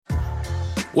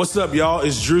What's up, y'all?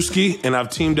 It's Drewski, and I've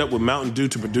teamed up with Mountain Dew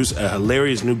to produce a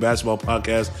hilarious new basketball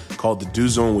podcast called The Dew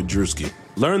Zone with Drewski.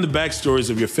 Learn the backstories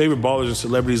of your favorite ballers and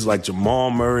celebrities like Jamal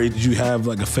Murray. Did you have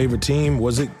like a favorite team?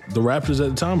 Was it the Raptors at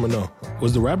the time or no?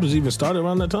 Was the Raptors even started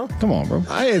around that time? Come on, bro.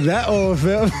 I ain't that old,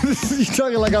 fam. You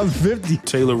talking like I'm 50.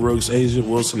 Taylor Rooks, Asia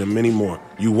Wilson, and many more.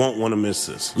 You won't want to miss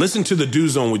this. Listen to The Dew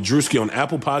Zone with Drewski on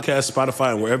Apple Podcasts,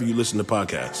 Spotify, and wherever you listen to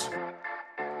podcasts.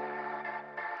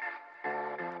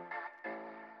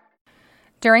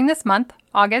 During this month,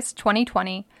 August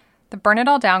 2020, the Burn It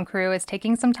All Down crew is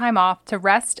taking some time off to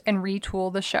rest and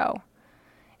retool the show.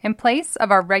 In place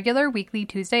of our regular weekly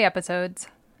Tuesday episodes,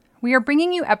 we are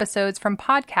bringing you episodes from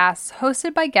podcasts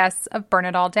hosted by guests of Burn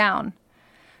It All Down.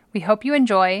 We hope you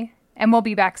enjoy, and we'll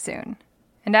be back soon.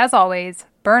 And as always,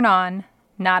 burn on,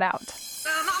 not out.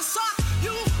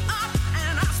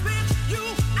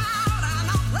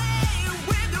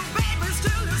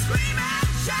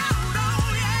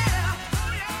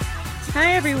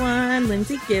 Hi everyone,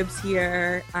 Lindsay Gibbs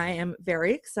here. I am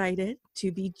very excited to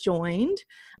be joined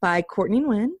by Courtney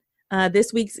Nguyen.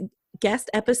 This week's guest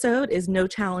episode is No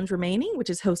Challenge Remaining, which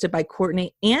is hosted by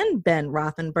Courtney and Ben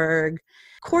Rothenberg.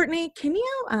 Courtney, can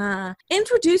you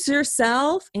introduce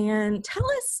yourself and tell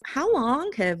us how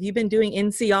long have you been doing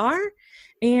NCR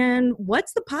and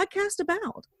what's the podcast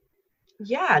about?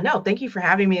 Yeah, no, thank you for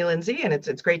having me, Lindsay. And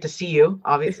it's great to see you,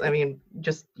 obviously. I mean,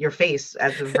 just your face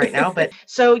as of right now. But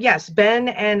so, yes, Ben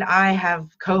and I have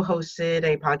co-hosted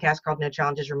a podcast called No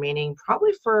Challenges Remaining,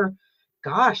 probably for,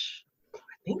 I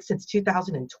think since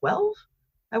 2012.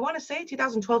 I want to say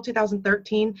 2012,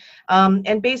 2013.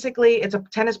 And basically it's a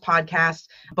tennis podcast.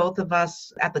 Both of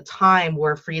us at the time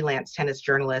were freelance tennis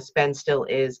journalists. Ben still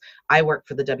is. I work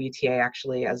for the WTA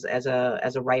actually as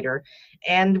a writer.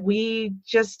 And we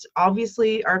just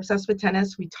obviously are obsessed with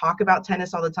tennis. We talk about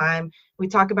tennis all the time. We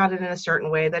talk about it in a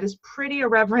certain way that is pretty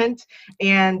irreverent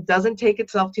and doesn't take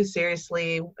itself too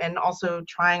seriously, and also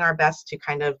trying our best to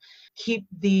kind of keep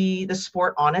the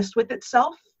sport honest with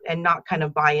itself and not kind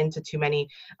of buy into too many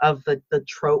of the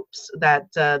tropes that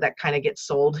kind of get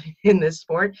sold in this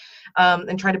sport,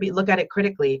 and try to look at it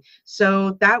critically.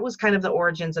 So that was kind of the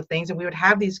origins of things. And we would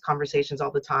have these conversations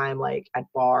all the time, like at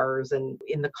bars and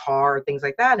in the car, things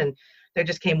like that. And there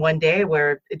just came one day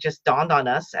where it just dawned on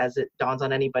us, as it dawns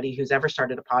on anybody who's ever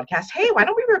started a podcast, hey, why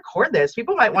don't we record this?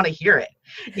 People might want to hear it,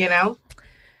 you know?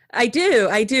 I do.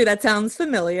 That sounds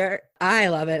familiar. I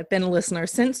love it. Been a listener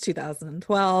since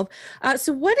 2012.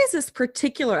 So what is this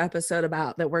particular episode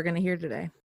about that we're going to hear today?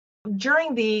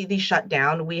 During the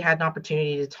shutdown, we had an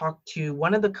opportunity to talk to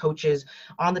one of the coaches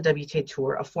on the WTA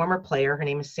Tour, a former player. Her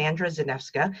name is Sandra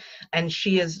Zanevska, and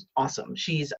she is awesome.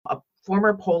 She's a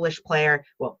former Polish player.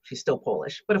 Well, she's still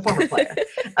Polish, but a former player.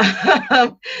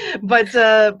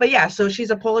 But yeah, so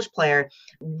she's a Polish player,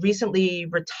 recently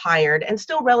retired and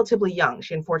still relatively young.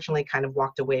 She unfortunately kind of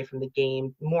walked away from the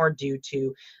game more due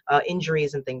to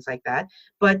injuries and things like that.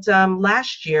 But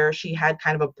last year, she had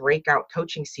kind of a breakout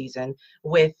coaching season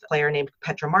with a player named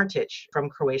Petra Martic from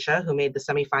Croatia, who made the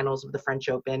semifinals of the French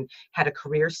Open, had a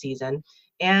career season.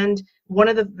 And one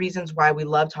of the reasons why we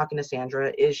love talking to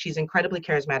Sandra is she's incredibly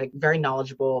charismatic, very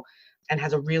knowledgeable, and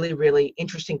has a really, really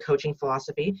interesting coaching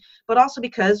philosophy, but also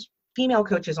because female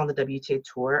coaches on the WTA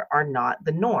Tour are not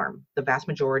the norm. The vast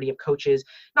majority of coaches,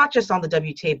 not just on the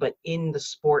WTA, but in the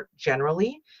sport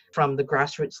generally, from the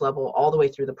grassroots level all the way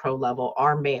through the pro level,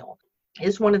 are male.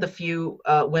 Is one of the few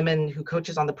women who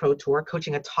coaches on the pro tour,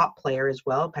 coaching a top player as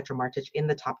well, Petra Martic, in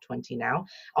the top 20 now.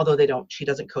 Although she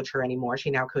doesn't coach her anymore. She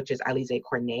now coaches Alizé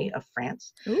Cornet of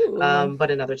France,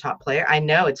 but another top player. I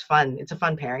know, it's fun. It's a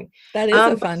fun pairing. That is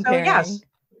a fun pairing. Yes,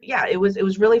 yeah, it was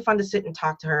really fun to sit and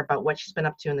talk to her about what she's been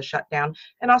up to in the shutdown,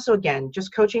 and also again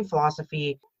just coaching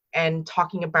philosophy and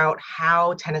talking about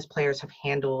how tennis players have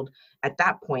handled at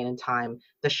that point in time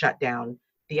the shutdown.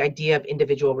 The idea of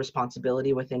individual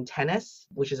responsibility within tennis,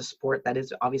 which is a sport that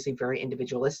is obviously very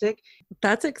individualistic.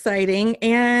 That's exciting.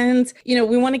 And,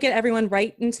 we want to get everyone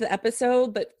right into the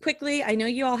episode, but quickly, I know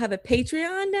you all have a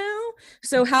Patreon now.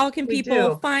 So how can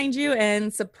people find you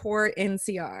and support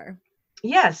NCR?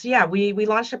 Yes, yeah, we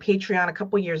launched a Patreon a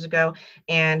couple years ago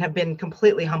and have been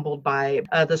completely humbled by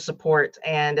the support,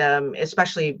 and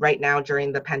especially right now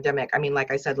during the pandemic. I mean,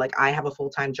 like I said, I have a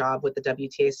full-time job with the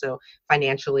WTA, so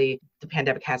financially the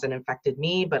pandemic hasn't infected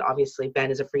me, but obviously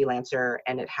Ben is a freelancer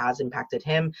and it has impacted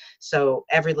him. So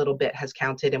every little bit has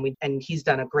counted, and he's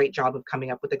done a great job of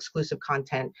coming up with exclusive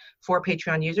content for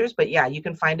Patreon users. But yeah, you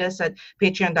can find us at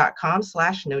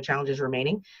patreon.com/no challenges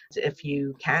remaining. If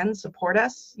you can support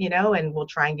us, and we'll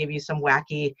try and give you some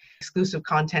wacky exclusive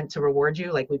content to reward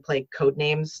you. Like we play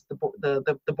Codenames,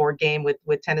 the board game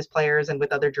with tennis players and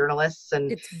with other journalists,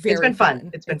 and it's been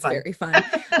fun. It's very fun.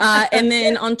 And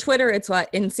then on Twitter, it's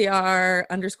what,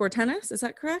 NCR_tennis. Is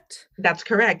that correct? That's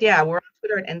correct. Yeah, we're on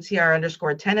Twitter at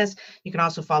NCR_tennis. You can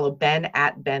also follow Ben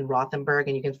at Ben Rothenberg,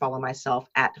 and you can follow myself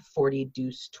at 40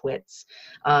 Deuce Twits.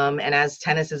 And as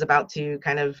tennis is about to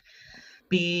kind of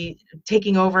be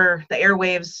taking over the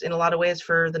airwaves in a lot of ways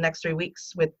for the next 3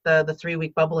 weeks with the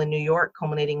 3-week bubble in New York,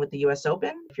 culminating with the US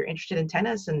Open. If you're interested in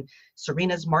tennis and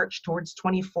Serena's march towards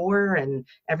 24 and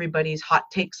everybody's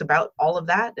hot takes about all of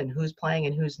that and who's playing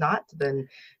and who's not, then,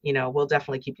 we'll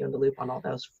definitely keep you in the loop on all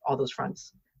those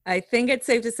fronts. I think it's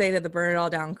safe to say that the Burn It All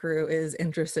Down crew is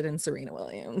interested in Serena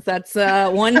Williams. That's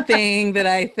one thing that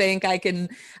I think I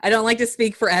don't like to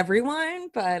speak for everyone,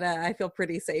 but I feel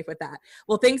pretty safe with that.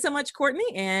 Well, thanks so much,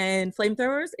 Courtney, and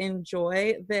Flamethrowers.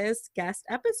 Enjoy this guest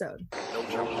episode.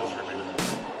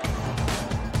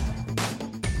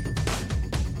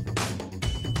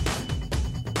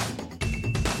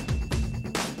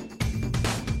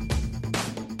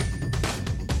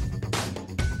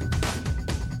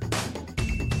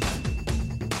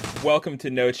 Welcome to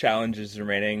No Challenges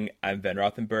Remaining. I'm Ben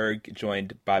Rothenberg,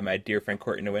 joined by my dear friend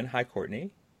Courtney Nguyen. Hi,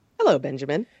 Courtney. Hello,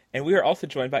 Benjamin. And we are also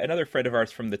joined by another friend of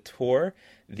ours from the tour,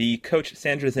 the coach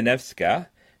Sandra Zanevska,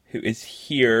 who is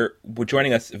here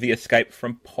joining us via Skype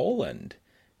from Poland.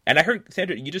 And I heard,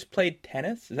 Sandra, you just played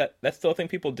tennis? Is that still a thing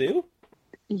people do?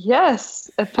 Yes,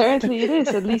 apparently it is,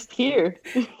 at least here.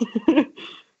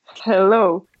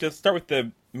 Hello. Just start with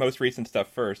the most recent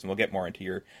stuff first, and we'll get more into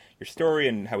your story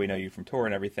and how we know you from tour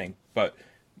and everything. But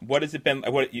what has it been?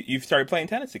 You've started playing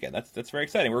tennis again? That's very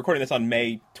exciting. We're recording this on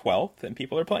May 12th, and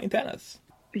people are playing tennis.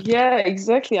 Yeah,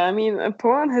 exactly. I mean,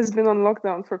 Poland has been on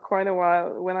lockdown for quite a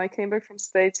while. When I came back from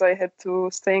States, I had to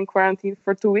stay in quarantine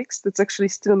for 2 weeks. That's actually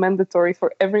still mandatory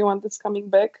for everyone that's coming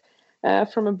back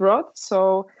from abroad.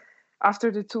 So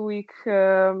after the 2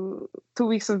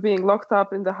 weeks of being locked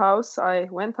up in the house, I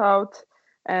went out,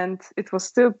 and it was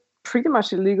still pretty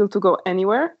much illegal to go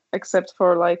anywhere except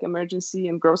for like emergency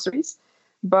and groceries.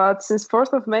 But since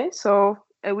 4th of May, so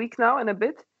a week now and a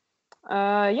bit,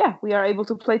 we are able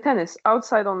to play tennis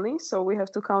outside only. So we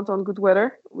have to count on good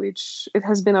weather, which it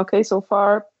has been okay so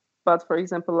far. But for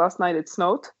example, last night it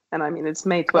snowed, and I mean, it's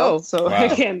May 12th. So wow.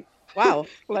 Again, Wow.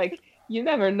 like you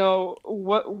never know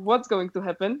what's going to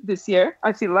happen this year,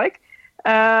 I feel like.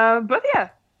 But yeah,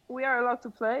 we are allowed to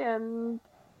play, and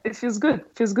it feels good.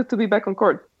 It feels good to be back on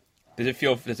court. Does it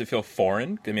feel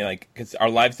foreign? I mean, like, because our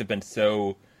lives have been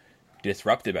so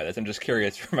disrupted by this. I'm just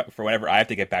curious for whenever I have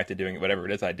to get back to doing whatever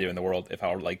it is I do in the world, if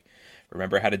I'll like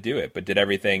remember how to do it. But did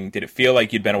it feel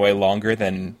like you'd been away longer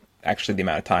than actually the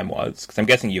amount of time was? Because I'm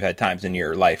guessing you've had times in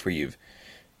your life where you've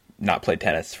not played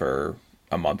tennis for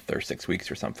a month or 6 weeks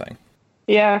or something.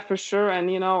 Yeah, for sure.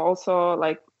 And, also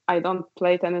like I don't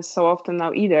play tennis so often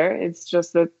now either. It's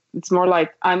just that it's more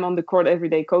like I'm on the court every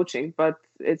day coaching, but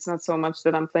it's not so much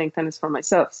that I'm playing tennis for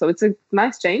myself. So it's a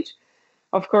nice change.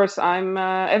 Of course,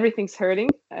 everything's hurting.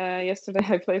 Yesterday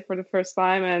I played for the first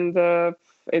time, and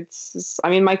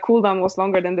my cool down was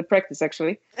longer than the practice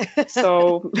actually.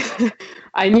 So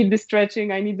I need the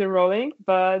stretching, I need the rolling,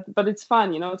 but it's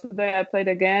fun. Today I played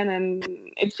again, and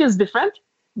it feels different,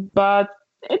 but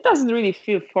it doesn't really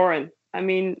feel foreign. I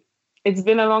mean, it's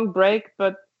been a long break,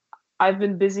 but I've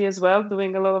been busy as well,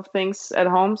 doing a lot of things at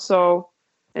home, so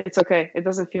it's okay. It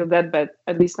doesn't feel that bad,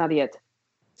 at least not yet.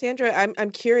 Sandra,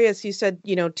 I'm curious. You said,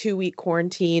 2-week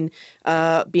quarantine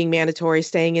being mandatory,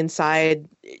 staying inside.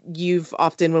 You've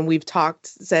often, when we've talked,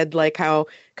 said like how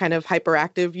kind of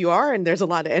hyperactive you are, and there's a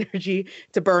lot of energy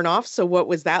to burn off. So what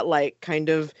was that like, kind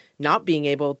of not being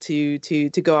able to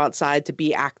go outside, to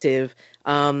be active?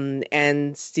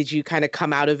 And did you kind of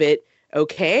come out of it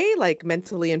okay, like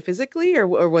mentally and physically, or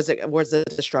was it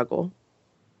a struggle?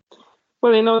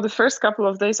 Well, the first couple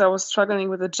of days I was struggling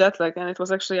with the jet lag, and it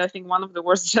was actually, I think, one of the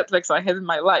worst jet lags I had in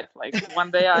my life. Like one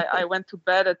day I went to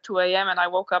bed at 2 a.m. and I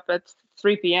woke up at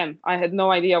 3 p.m. I had no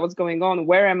idea what's going on.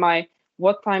 Where am I?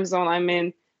 What time zone I'm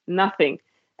in? Nothing.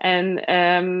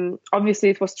 And obviously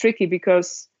it was tricky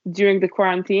because during the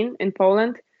quarantine in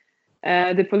Poland,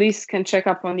 the police can check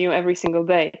up on you every single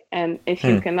day. And if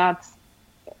you cannot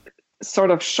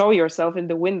sort of show yourself in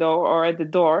the window or at the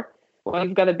door, well,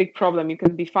 you've got a big problem. You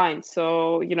can be fined.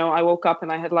 So, I woke up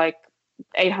and I had like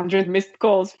 800 missed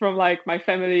calls from like my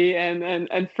family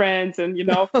and friends, and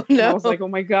Oh, and I no. was like, oh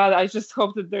my god, I just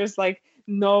hope that there's like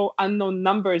no unknown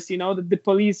numbers, that the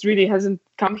police really hasn't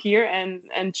come here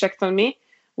and checked on me,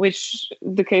 which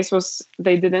the case was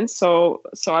they didn't. So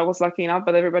I was lucky enough,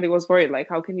 but everybody was worried, like,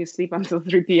 how can you sleep until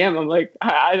 3 p.m.? I'm like,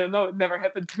 I don't know, it never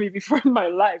happened to me before in my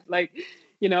life, like,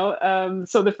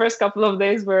 so the first couple of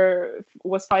days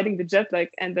was fighting the jet lag,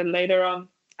 and then later on,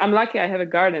 I'm lucky I have a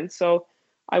garden, so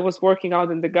I was working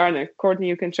out in the garden. Courtney,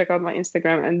 you can check out my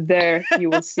Instagram, and there you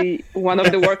will see one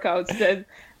of the workouts that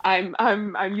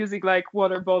I'm using, like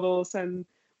water bottles and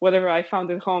whatever I found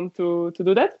at home to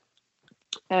do that.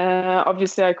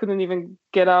 Obviously, I couldn't even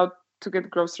get out to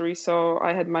get groceries, so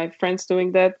I had my friends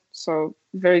doing that. So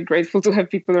very grateful to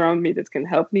have people around me that can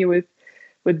help me with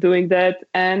doing that.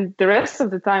 And the rest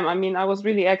of the time, I mean, I was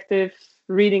really active,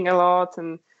 reading a lot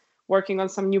and working on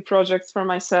some new projects for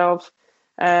myself.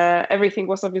 Everything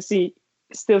was obviously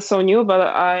still so new, but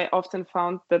I often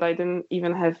found that I didn't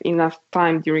even have enough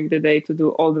time during the day to do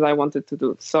all that I wanted to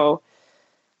do. So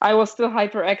I was still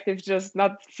hyperactive, just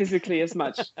not physically as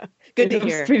much. Good to It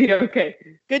was hear. pretty okay.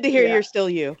 Good to hear Yeah. you're still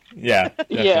you. Yeah.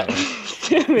 Yeah.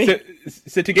 Definitely.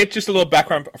 So to get just a little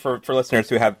background for listeners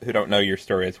who don't know your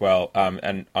story as well,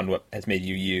 and on what has made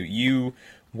you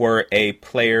were a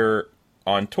player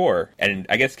on tour, and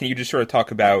I guess can you just sort of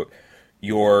talk about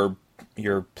your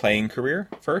playing career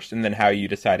first, and then how you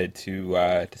decided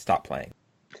to stop playing?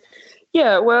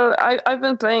 Yeah, well, I've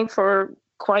been playing for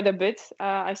quite a bit.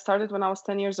 I started when I was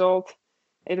 10 years old.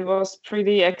 It was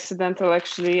pretty accidental,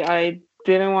 actually. I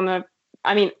didn't want to,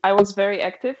 I mean, I was very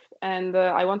active, and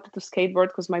I wanted to skateboard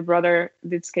because my brother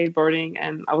did skateboarding,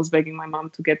 and I was begging my mom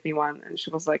to get me one. And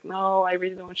she was like, no, I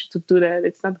really don't want you to do that.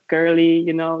 It's not girly,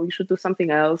 you should do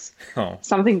something else,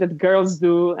 something that girls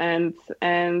do. And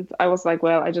I was like,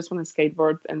 well, I just want to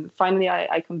skateboard. And finally,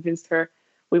 I convinced her.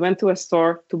 We went to a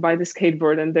store to buy the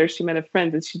skateboard, and there she met a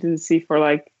friend that she didn't see for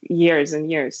like years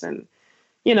and years. And,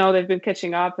 they've been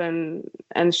catching up, and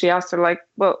she asked her, like,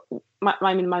 well,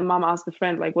 my mom asked the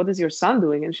friend, like, what is your son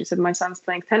doing? And she said, my son's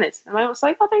playing tennis. And I was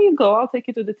like, oh, there you go. I'll take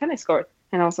you to the tennis court.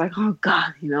 And I was like, oh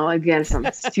God, again, some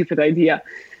stupid idea.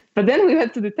 But then we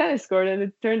went to the tennis court, and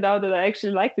it turned out that I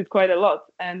actually liked it quite a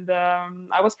lot. And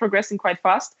I was progressing quite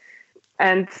fast.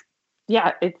 And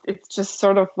yeah, it just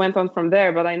sort of went on from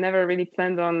there, but I never really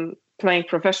planned on playing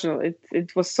professional.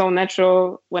 It was so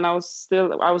natural when I was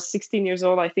 16 years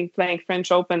old, I think, playing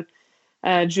French Open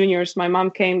juniors. My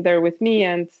mom came there with me,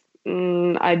 and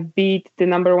I beat the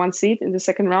number 1 seed in the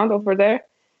second round over there.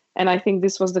 And I think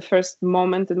this was the first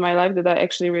moment in my life that I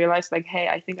actually realized, like, hey,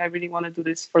 I think I really want to do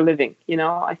this for a living.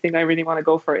 I think I really want to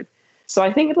go for it. So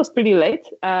I think it was pretty late.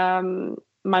 My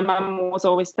mom was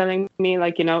always telling me,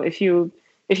 like, if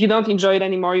you don't enjoy it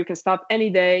anymore, you can stop any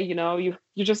day.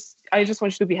 I just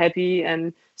want you to be happy.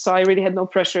 And so I really had no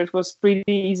pressure. It was pretty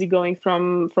easy going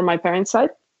from my parents'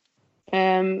 side.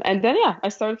 And then, I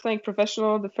started playing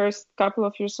professional. The first couple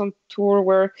of years on tour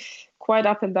were quite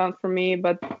up and down for me,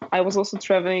 but I was also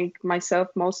traveling myself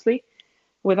mostly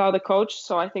without a coach.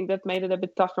 So I think that made it a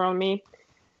bit tougher on me.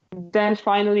 Then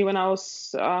finally, when I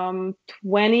was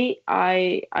 20,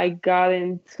 I got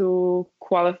into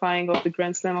qualifying of the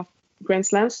Grand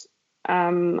Slams.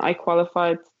 I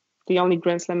qualified. The only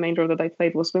Grand Slam main draw that I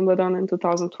played was Wimbledon in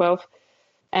 2012.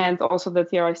 And also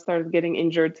that year I started getting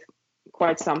injured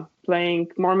quite some, playing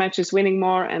more matches, winning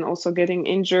more, and also getting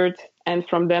injured. And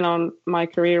from then on, my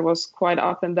career was quite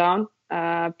up and down,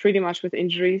 pretty much with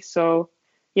injuries. So,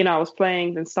 I was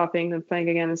playing, then stopping, then playing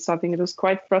again and stopping. It was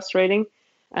quite frustrating.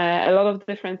 A lot of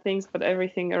different things, but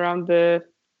everything around the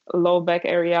low back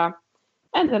area.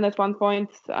 And then at one point,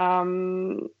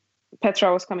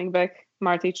 Petra was coming back.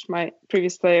 Martic, my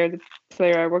previous player, the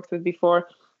player I worked with before,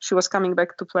 she was coming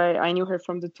back to play. I knew her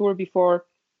from the tour before.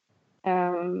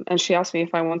 And she asked me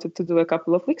if I wanted to do a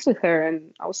couple of weeks with her.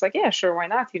 And I was like, yeah, sure, why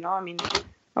not?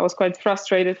 I was quite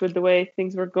frustrated with the way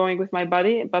things were going with my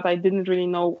body, but I didn't really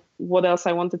know what else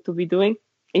I wanted to be doing,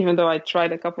 even though I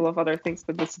tried a couple of other things,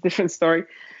 but that's a different story.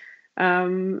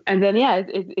 And then,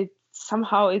 it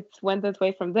somehow it went that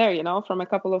way from there, from a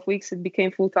couple of weeks, it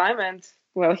became full time. And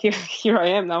well, here I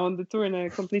am now on the tour in a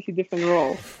completely different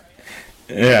role.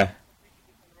 Yeah.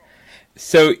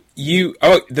 So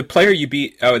the player you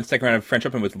beat in the second round of French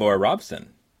Open was Laura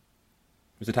Robson.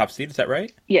 Was the top seed? Is that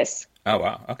right? Yes. Oh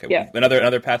wow. Okay. Yeah. Well,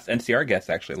 another past NCR guest,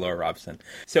 actually, Laura Robson.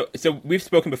 So we've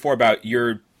spoken before about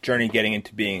your journey getting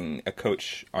into being a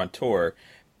coach on tour,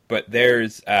 but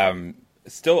there's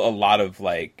still a lot of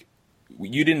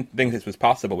you didn't think this was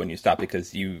possible when you stopped,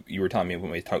 because you were telling me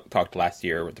when we talked last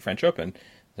year with the French Open,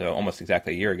 so almost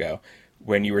exactly a year ago,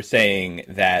 when you were saying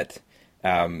that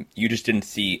you just didn't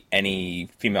see any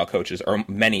female coaches or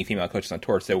many female coaches on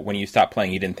tour. So when you stopped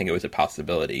playing, you didn't think it was a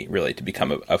possibility really to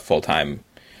become a full-time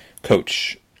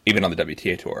coach, even on the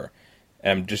WTA tour.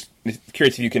 And I'm just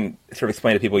curious if you can sort of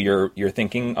explain to people your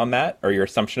thinking on that or your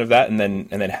assumption of that, and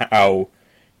then how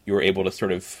you were able to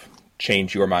sort of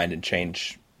change your mind and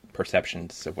change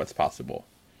perceptions of what's possible.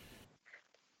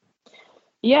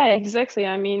 Yeah, exactly.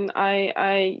 I mean,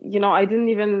 I didn't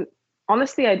even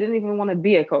want to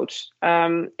be a coach.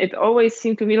 It always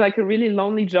seemed to me like a really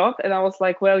lonely job. And I was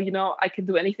like, well, I can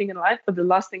do anything in life, but the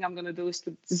last thing I'm going to do is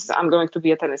I'm going to be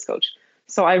a tennis coach.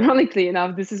 So ironically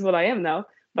enough, this is what I am now,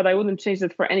 but I wouldn't change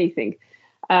it for anything.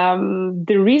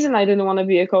 The reason I didn't want to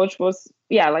be a coach was,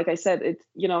 like I said, it,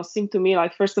 seemed to me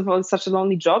like, first of all, it's such a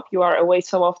lonely job. You are away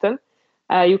so often.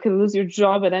 You can lose your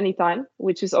job at any time,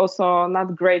 which is also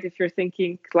not great if you're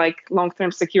thinking like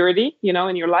long-term security,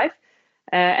 in your life.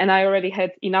 And I already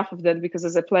had enough of that because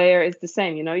as a player, it's the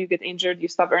same. You get injured, you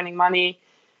stop earning money,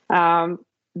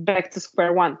 back to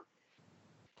square one.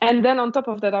 And then on top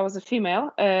of that, I was a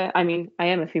female. I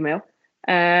am a female.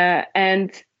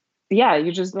 And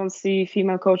you just don't see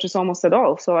female coaches almost at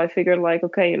all. So I figured like,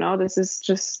 okay, this is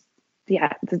just,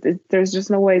 there's just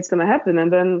no way it's going to happen.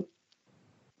 And then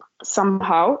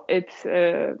somehow it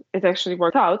actually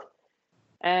worked out.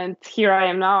 And here I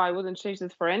am now. I wouldn't change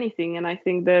this for anything. And I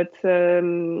think that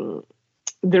the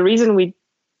reason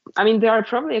there are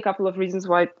probably a couple of reasons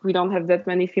why we don't have that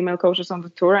many female coaches on the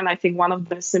tour. And I think one of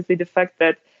them is simply the fact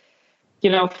that,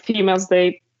 females,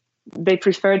 they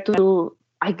prefer to,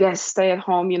 I guess, stay at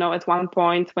home, at one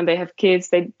point when they have kids.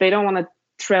 They don't want to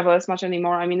travel as much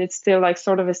anymore. I mean, it's still like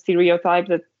sort of a stereotype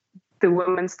that the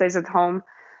woman stays at home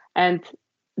and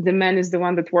the man is the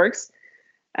one that works.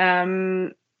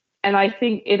 And I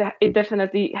think it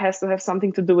definitely has to have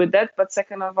something to do with that. But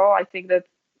second of all, I think that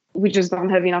we just don't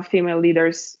have enough female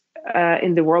leaders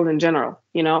in the world in general,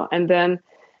 And then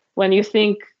when you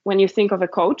think of a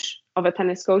coach, of a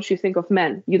tennis coach, you think of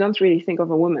men. You don't really think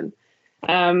of a woman.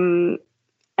 And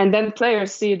then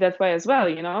players see it that way as well,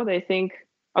 They think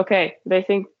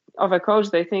of a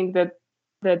coach, they think that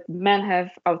men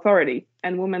have authority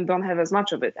and women don't have as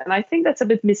much of it. And I think that's a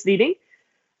bit misleading.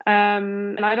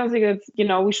 And I don't think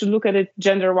that, we should look at it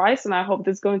gender-wise, and I hope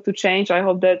that's going to change. I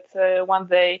hope that one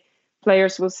day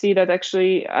players will see that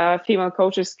actually female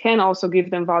coaches can also give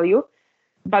them value.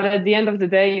 But at the end of the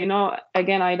day,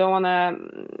 again, I don't want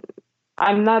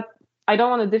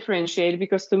to differentiate,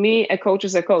 because to me, a coach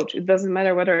is a coach. It doesn't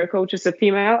matter whether a coach is a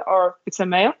female or it's a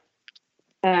male.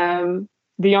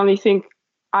 The only thing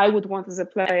I would want as a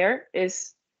player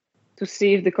is to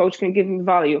see if the coach can give me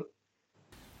value.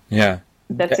 Yeah.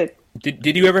 That's it.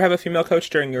 Did you ever have a female coach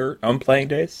during your own playing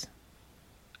days?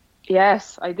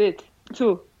 Yes, I did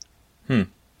too.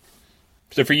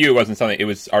 So for you, it wasn't something, it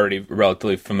was already a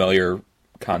relatively familiar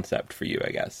concept for you, I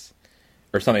guess,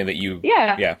 or something that you.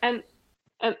 Yeah. And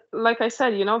like I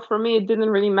said, for me, it didn't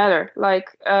really matter. Like,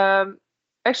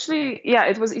 actually,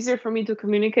 it was easier for me to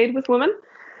communicate with women.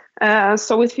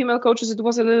 So with female coaches, it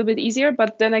was a little bit easier.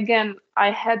 But then again,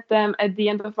 I had them at the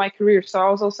end of my career. So I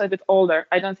was also a bit older.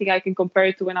 I don't think I can compare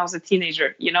it to when I was a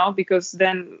teenager, because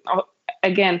then,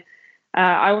 again,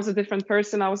 I was a different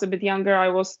person. I was a bit younger. I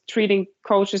was treating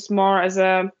coaches more as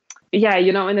in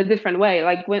a different way.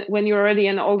 Like when you're already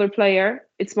an older player,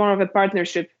 it's more of a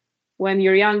partnership. When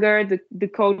you're younger, the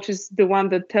coach is the one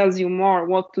that tells you more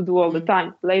what to do all the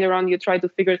time. Later on, you try to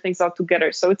figure things out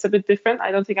together. So it's a bit different.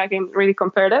 I don't think I can really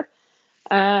compare that.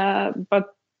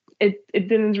 But it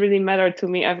didn't really matter to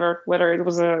me ever whether it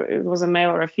was a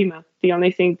male or a female. The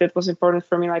only thing that was important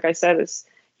for me, like I said, is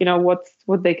what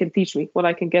they can teach me, what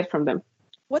I can get from them.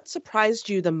 What surprised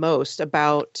you the most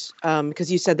about,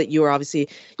 because you said that you were obviously,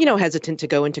 hesitant to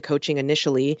go into coaching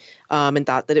initially, and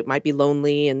thought that it might be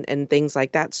lonely and things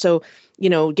like that. So,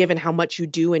 given how much you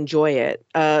do enjoy it,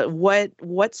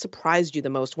 what surprised you the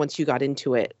most once you got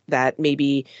into it that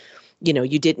maybe,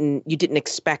 you didn't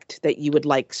expect that you would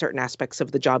like certain aspects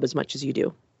of the job as much as you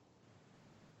do?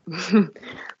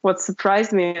 What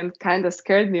surprised me and kind of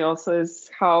scared me also is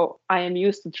how I am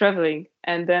used to traveling.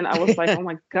 And then I was like, oh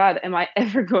my God, am I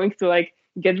ever going to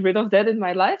get rid of that in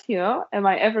my life? Am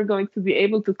I ever going to be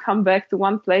able to come back to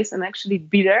one place and actually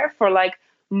be there for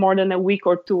more than a week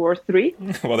or 2 or 3?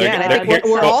 Well,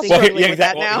 we're all struggling with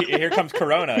that now. Here comes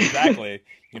Corona. Exactly. You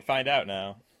can find out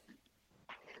now.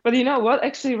 But you know what?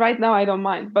 Actually, right now, I don't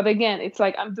mind. But again, it's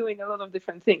like I'm doing a lot of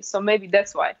different things. So maybe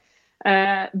that's why.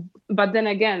 But then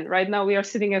again, right now we are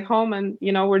sitting at home and,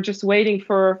 we're just waiting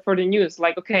for the news.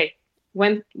 Like, okay,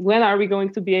 when are we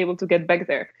going to be able to get back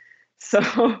there? So,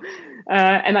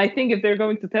 and I think if they're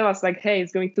going to tell us like, hey,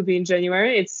 it's going to be in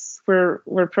January,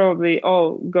 we're probably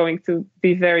all going to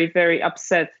be very, very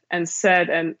upset and sad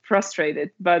and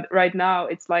frustrated. But right now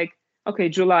it's like, okay,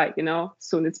 July,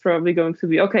 soon it's probably going to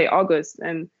be okay, August.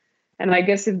 And I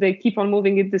guess if they keep on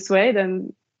moving it this way,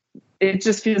 then it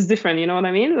just feels different. You know what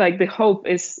I mean? Like the hope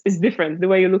is different, the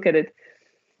way you look at it.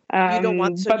 You don't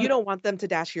want them to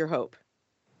dash your hope.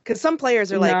 Because some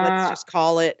players are like, let's just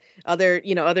call it. Other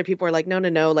people are like,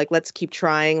 no, like, let's keep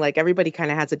trying. Like, everybody kind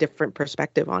of has a different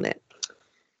perspective on it.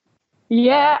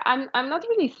 Yeah, I'm not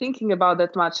really thinking about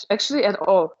that much, actually, at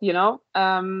all.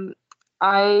 I'm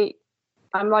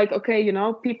like, okay,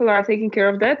 people are taking care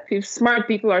of that. Smart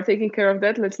people are taking care of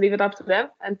that. Let's leave it up to them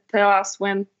and tell us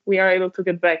when we are able to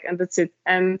get back, and that's it.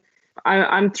 And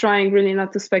I'm trying really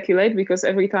not to speculate, because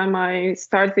every time I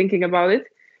start thinking about it,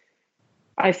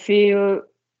 I feel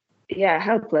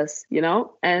helpless,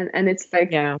 and it's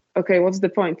like, okay, what's the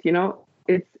point?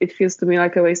 It feels to me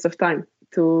like a waste of time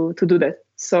to do that.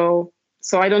 So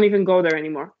I don't even go there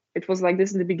anymore. It was like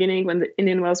this in the beginning when the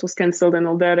Indian Wells was cancelled and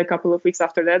all that, a couple of weeks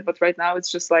after that. But right now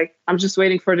it's just like, I'm just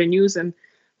waiting for the news, and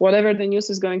whatever the news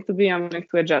is going to be, I'm going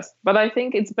to adjust. But I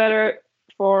think it's better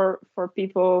for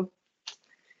people.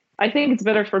 I think it's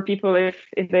better for people if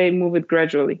they move it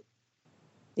gradually.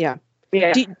 Yeah.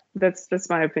 That's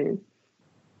my opinion.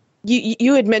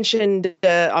 You had mentioned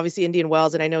obviously Indian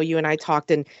Wells, and I know you and I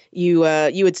talked, and you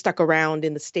had stuck around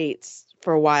in the States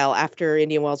for a while after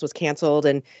Indian Wells was canceled,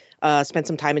 and spent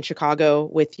some time in Chicago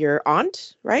with your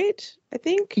aunt, right? I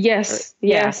think. Yes.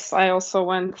 I also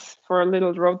went for a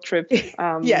little road trip.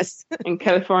 Yes. In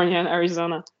California and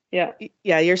Arizona. Yeah.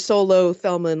 Yeah, your solo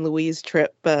Thelma and Louise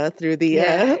trip through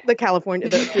the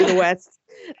California through the West.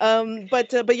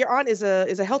 But your aunt is a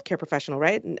healthcare professional,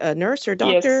 right? A nurse or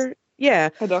doctor? Yes. Yeah.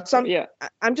 A doctor, so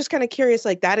I'm just kind of curious,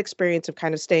 like that experience of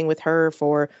kind of staying with her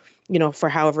for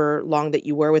however long that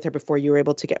you were with her before you were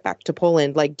able to get back to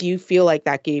Poland. Like, do you feel like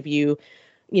that gave you,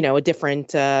 a different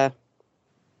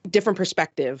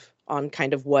perspective on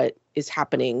kind of what is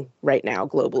happening right now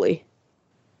globally?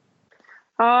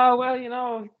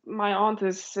 Well, my aunt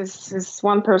is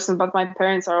one person, but my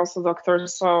parents are also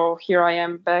doctors. So here I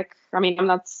am back. I mean, I'm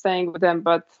not staying with them,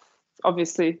 but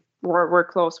obviously we're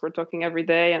close. We're talking every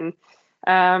day, and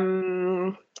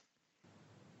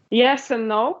yes and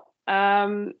no.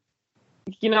 I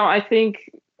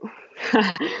think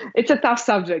it's a tough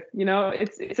subject.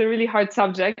 It's a really hard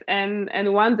subject,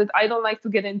 and one that I don't like to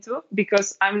get into,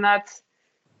 because I'm not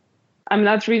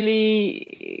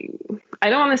really. I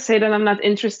don't want to say that I'm not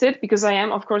interested, because I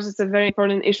am. Of course, it's a very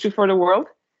important issue for the world,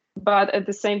 but at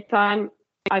the same time,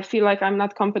 I feel like I'm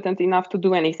not competent enough to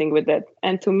do anything with that.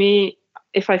 And to me,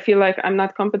 if I feel like I'm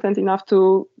not competent enough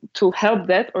to help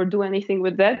that or do anything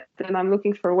with that, then I'm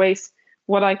looking for ways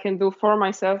what I can do for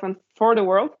myself and for the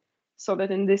world, so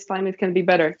that in this time it can be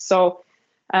better. So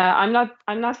I'm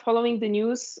not following the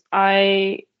news.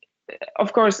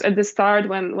 Of course, at the start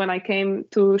when I came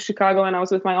to Chicago and I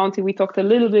was with my auntie, we talked a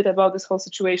little bit about this whole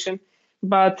situation,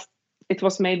 but it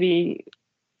was maybe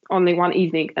only one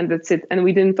evening and that's it. And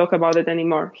we didn't talk about it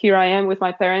anymore. Here I am with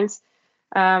my parents.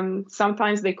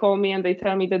 Sometimes they call me and they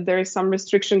tell me that there is some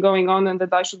restriction going on and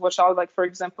that I should watch out. Like, for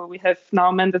example, we have now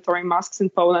mandatory masks in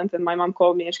Poland, and my mom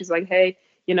called me and she's like, hey,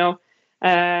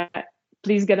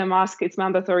 please get a mask. It's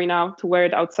mandatory now to wear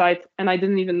it outside. And I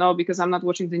didn't even know, because I'm not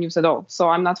watching the news at all. So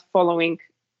I'm not following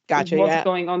what's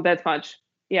going on that much.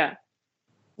 Yeah.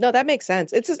 No, that makes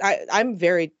sense. It's just, I'm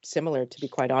very similar, to be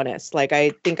quite honest. Like,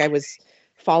 I think I was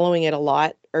following it a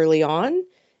lot early on,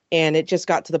 and it just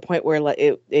got to the point where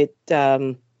it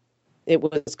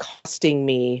was costing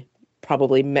me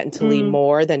probably mentally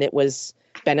more than it was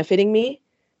benefiting me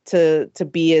to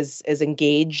be as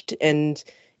engaged and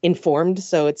informed.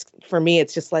 So it's, for me,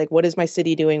 it's just like, what is my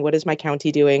city doing? What is my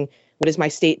county doing? What is my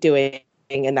state doing?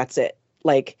 And that's it.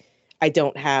 Like, I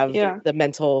don't have the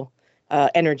mental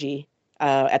energy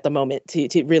at the moment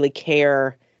to really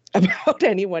care about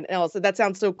anyone else. And that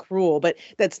sounds so cruel, but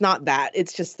that's not that.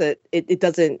 It's just that it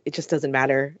just doesn't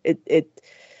matter. It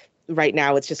right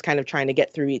now, it's just kind of trying to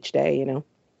get through each day,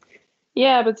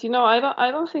 Yeah, but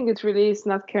I don't think it really is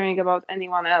not caring about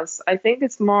anyone else. I think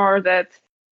it's more that,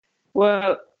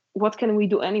 well, what can we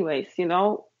do anyways?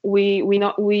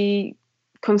 We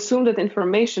consume that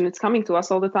information. It's coming to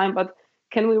us all the time, but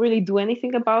can we really do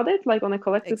anything about it? Like, on a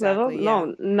collective level? Yeah.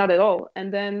 No, not at all.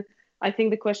 And then I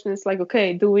think the question is like,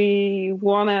 okay, do we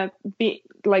want to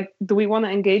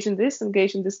engage in this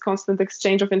constant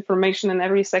exchange of information and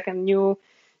every second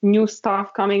new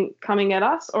stuff coming at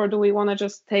us? Or do we want to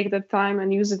just take that time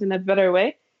and use it in a better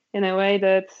way, in a way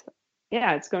that,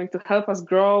 it's going to help us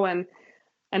grow? And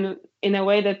and in a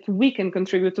way that we can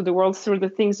contribute to the world through the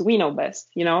things we know best.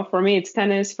 For me, it's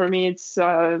tennis. For me, it's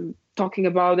talking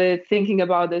about it, thinking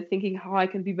how I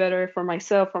can be better for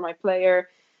myself, for my player,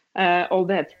 all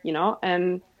that,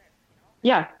 and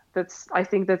yeah, I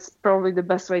think that's probably the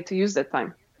best way to use that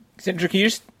time. Sandra, can you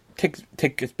just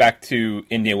take us back to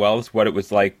Indian Wells, what it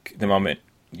was like the moment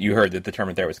you heard that the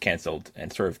tournament there was canceled,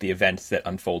 and sort of the events that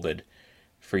unfolded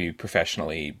for you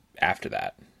professionally after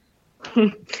that?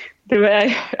 The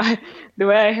way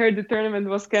I heard the tournament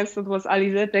was canceled was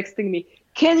Alize texting me,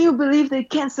 "Can you believe they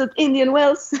canceled Indian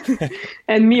Wells?"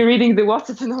 And me reading the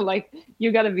WhatsApp, and I'm like,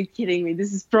 "You gotta be kidding me.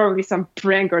 This is probably some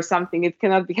prank or something. It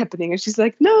cannot be happening." And she's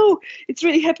like, "No, it's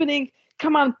really happening.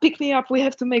 Come on, pick me up. We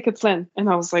have to make a plan." And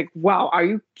I was like, wow, are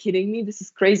you kidding me? This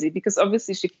is crazy. Because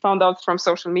obviously she found out from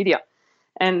social media.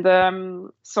 And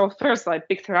so first I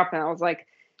picked her up and I was like,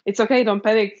 it's okay, don't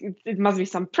panic. It must be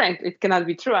some prank. It cannot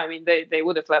be true. I mean, they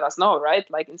would have let us know, right?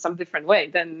 Like in some different way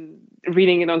than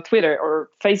reading it on Twitter or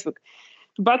Facebook.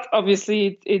 But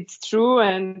obviously it's true.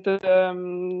 And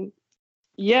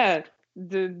yeah,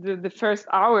 the first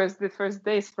hours, the first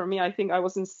days for me, I think I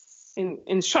was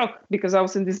in shock because I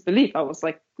was in disbelief. I was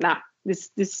like, nah,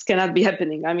 this cannot be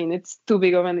happening. I mean, it's too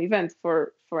big of an event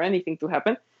for anything to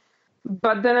happen.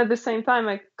 But then at the same time,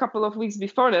 a couple of weeks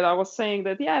before that, I was saying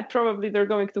that, yeah, probably they're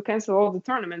going to cancel all the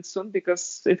tournaments soon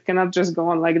because it cannot just go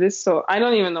on like this. So I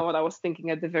don't even know what I was thinking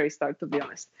at the very start, to be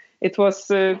honest. It was,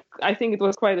 I think it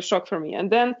was quite a shock for me. And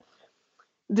then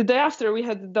the day after, we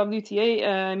had the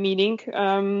WTA meeting.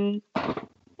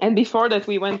 And before that,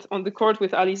 we went on the court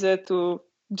with Alize to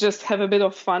just have a bit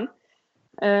of fun.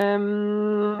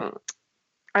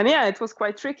 And yeah, it was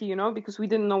quite tricky, because we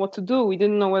didn't know what to do. We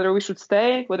didn't know whether we should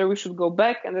stay, whether we should go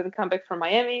back and then come back from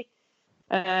Miami.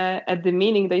 At the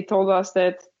meeting, they told us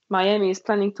that Miami is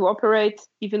planning to operate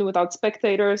even without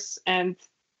spectators. And,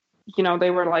 they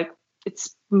were like,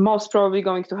 it's most probably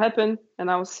going to happen.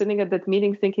 And I was sitting at that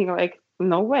meeting thinking like,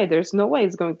 no way, there's no way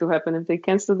it's going to happen. If they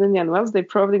canceled Indian Wells, they're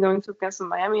probably going to cancel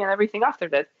Miami and everything after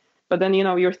that. But then,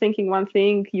 you're thinking one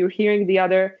thing, you're hearing the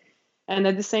other. And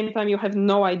at the same time, you have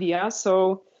no idea.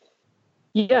 So,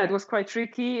 yeah, it was quite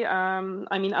tricky. I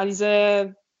mean,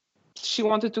 Alize, she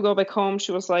wanted to go back home.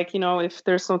 She was like, if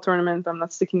there's no tournament, I'm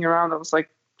not sticking around. I was like,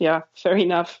 yeah, fair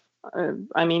enough.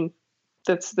 I mean,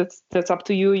 that's up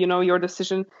to you, your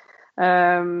decision.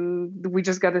 We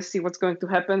just got to see what's going to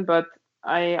happen. But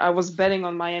I was betting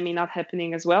on Miami not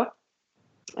happening as well.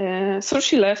 So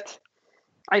she left.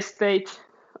 I stayed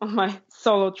on my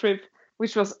solo trip,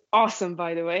 which was awesome,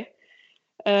 by the way.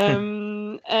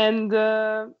 And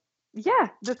yeah,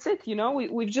 that's it.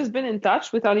 We've just been in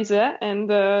touch with Alize and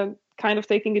kind of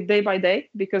taking it day by day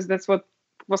because that's what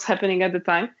was happening at the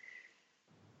time.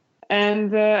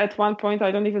 And at one point,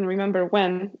 I don't even remember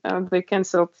when, they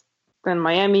canceled then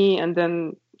Miami and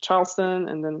then Charleston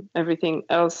and then everything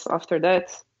else after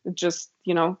that. It just,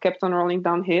 kept on rolling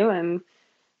downhill. And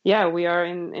yeah, we are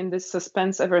in this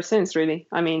suspense ever since, really.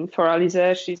 I mean, for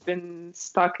Alize, she's been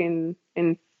stuck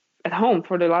at home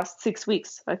for the last 6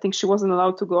 weeks. I think she wasn't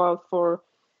allowed to go out for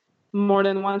more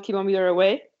than 1 kilometer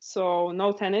away. So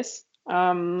no tennis.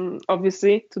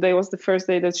 Obviously, today was the first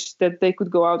day that they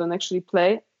could go out and actually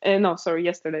play.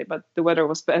 Yesterday, but the weather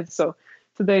was bad. So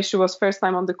today she was first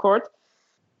time on the court.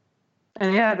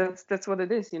 And yeah, that's what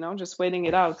it is, just waiting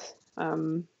it out.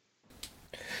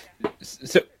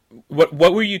 So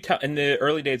what were you in the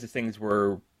early days as things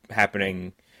were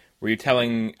happening? Were you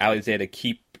telling Alize to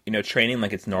keep training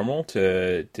like it's normal,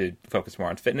 to focus more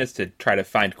on fitness, to try to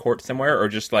find court somewhere, or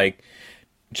just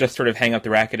sort of hang up the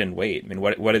racket and wait? I mean,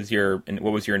 what was your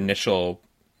initial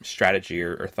strategy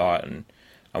or thought on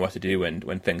what to do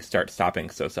when things start stopping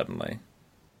so suddenly?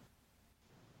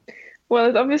 Well,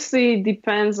 it obviously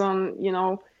depends on,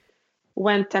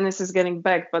 when tennis is getting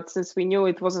back. But since we knew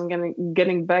it wasn't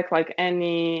getting back like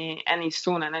any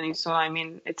soon, I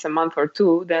mean, it's a month or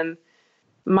two, then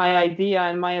my idea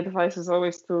and my advice is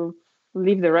always to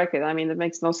leave the racket. I mean, it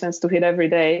makes no sense to hit every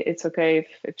day. It's okay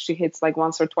if she hits like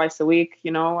once or twice a week,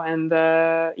 and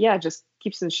just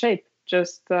keeps in shape.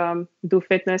 Just do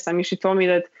fitness. I mean, she told me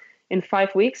that in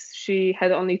 5 weeks, she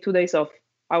had only 2 days off.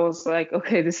 I was like,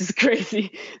 okay, this is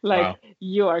crazy. Wow.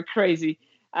 You are crazy.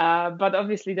 But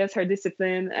obviously that's her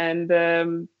discipline.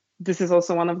 And this is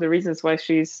also one of the reasons why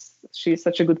she's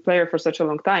such a good player for such a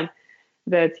long time.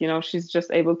 That, she's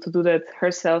just able to do that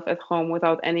herself at home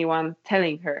without anyone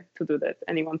telling her to do that,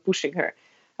 anyone pushing her.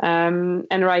 And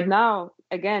right now,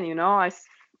 again,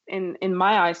 in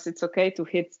my eyes, it's okay to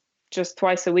hit just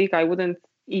twice a week. I wouldn't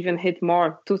even hit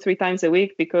more, 2-3 times a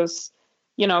week, because,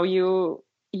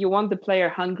 you want the player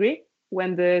hungry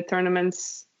when the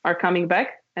tournaments are coming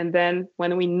back. And then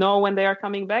when we know when they are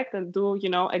coming back, then do,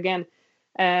 again,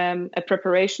 a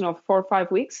preparation of 4 or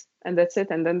 5 weeks, and that's it.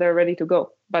 And then they're ready to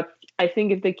go. But I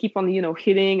think if they keep on,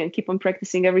 hitting and keep on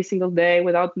practicing every single day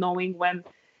without knowing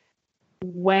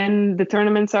when the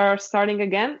tournaments are starting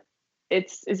again,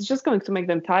 it's just going to make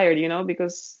them tired,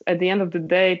 because at the end of the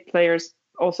day, players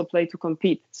also play to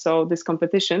compete. So this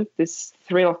competition, this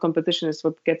thrill of competition is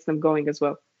what gets them going as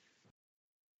well.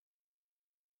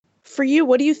 For you,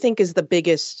 what do you think is the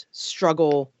biggest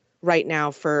struggle right now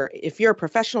for if you're a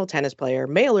professional tennis player,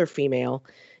 male or female,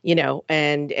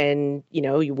 and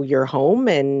you're home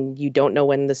and you don't know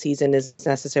when the season is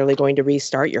necessarily going to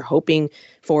restart. You're hoping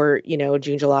for,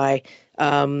 June, July,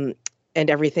 and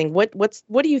everything. What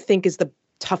do you think is the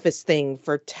toughest thing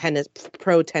for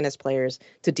pro tennis players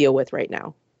to deal with right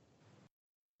now?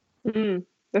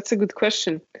 That's a good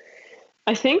question.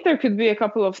 I think there could be a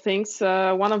couple of things.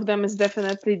 One of them is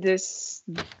definitely this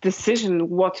decision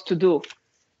what to do,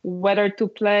 whether to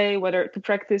play, whether to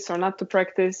practice or not to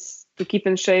practice, to keep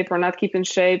in shape or not keep in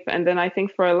shape. And then I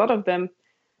think for a lot of them,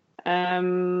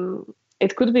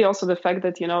 it could be also the fact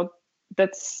that,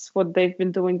 that's what they've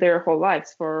been doing their whole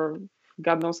lives for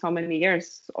God knows how many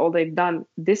years. All they've done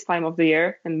this time of the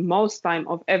year and most time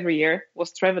of every year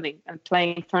was traveling and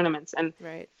playing tournaments and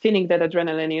feeling that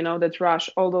adrenaline, that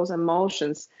rush, all those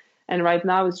emotions. And right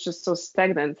now it's just so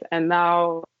stagnant. And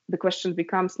now the question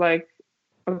becomes like,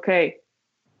 okay,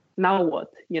 now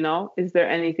what? Is there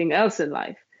anything else in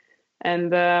life?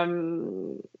 And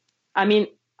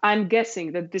I'm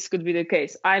guessing that this could be the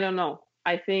case. I don't know.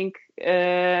 I think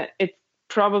it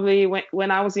probably when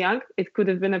I was young, it could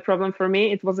have been a problem for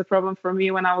me. It was a problem for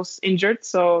me when I was injured.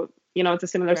 So, it's a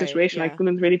similar situation. Yeah. I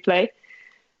couldn't really play.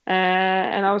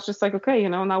 And I was just like, okay,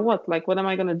 now what? Like, what am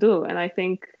I going to do? And I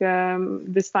think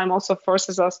this time also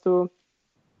forces us to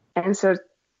answer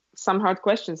some hard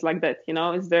questions like that.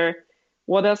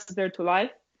 What else is there to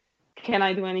life? Can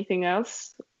I do anything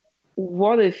else?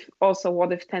 What if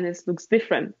tennis looks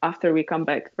different after we come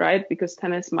back, right? Because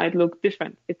tennis might look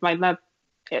different. It's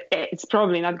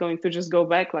probably not going to just go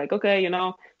back like, okay,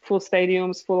 full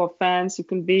stadiums, full of fans. You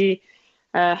can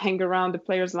hang around the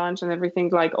players' lounge and everything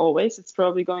like always. It's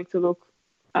probably going to look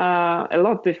a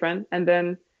lot different. And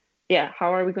then,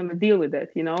 how are we going to deal with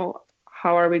it?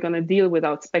 How are we going to deal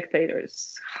without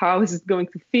spectators? How is it going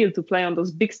to feel to play on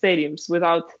those big stadiums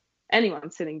without anyone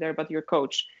sitting there but your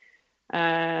coach?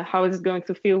 How is it going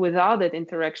to feel without that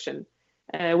interaction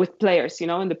with players,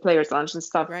 in the players' lounge and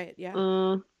stuff? Right.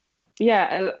 Yeah.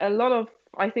 A lot of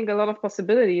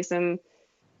possibilities, and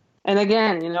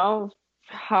again,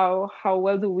 how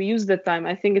well do we use that time?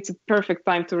 I think it's a perfect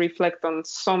time to reflect on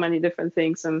so many different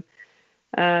things, and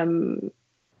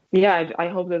I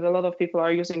hope that a lot of people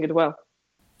are using it well.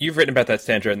 You've written about that,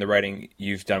 Sandra, in the writing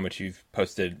you've done, which you've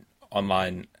posted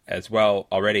online as well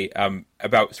already,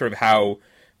 about sort of how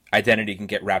identity can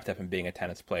get wrapped up in being a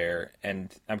tennis player.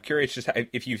 And I'm curious just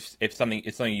if something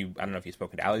you, I don't know if you've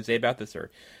spoken to Alizé about this or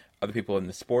other people in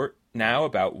the sport now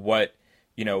about what,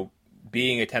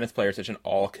 being a tennis player is such an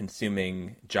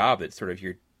all-consuming job that sort of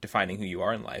you're defining who you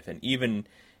are in life. And even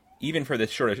for this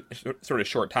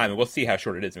short time, and we'll see how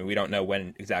short it is. I mean, we don't know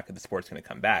when exactly the sport's going to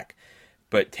come back.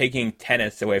 But taking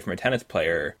tennis away from a tennis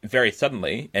player very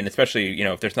suddenly, and especially,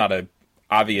 if there's not a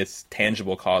obvious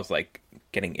tangible cause like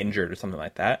getting injured or something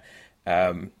like that,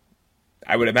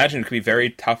 I would imagine it could be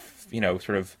very tough,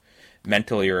 sort of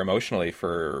mentally or emotionally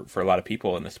for a lot of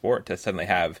people in the sport to suddenly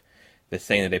have this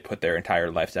thing that they put their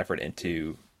entire life's effort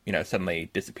into, suddenly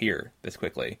disappear this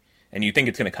quickly. And you think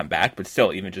it's going to come back, but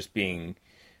still, even just being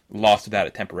lost without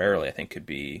it temporarily, I think could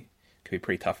be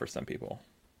pretty tough for some people.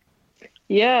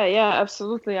 Yeah,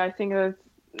 absolutely. I think that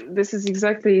this is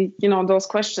exactly, those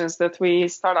questions that we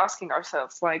start asking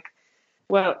ourselves, like,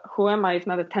 well, who am I if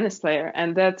not a tennis player?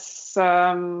 And that's,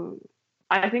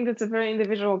 I think that's a very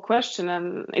individual question,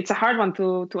 and it's a hard one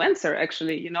to answer,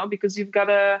 actually, because you've got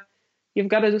to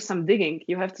do some digging.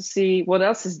 You have to see what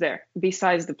else is there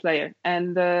besides the player.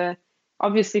 And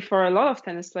obviously for a lot of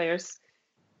tennis players,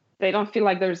 they don't feel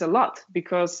like there's a lot,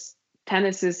 because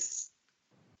tennis is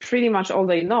pretty much all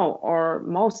they know, or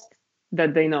most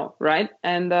that they know, right?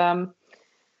 And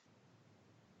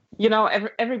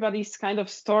everybody's kind of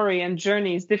story and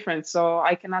journey is different, so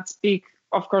I cannot speak,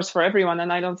 of course, for everyone,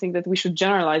 and I don't think that we should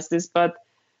generalize this, but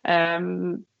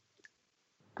for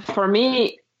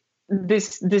me,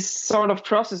 this sort of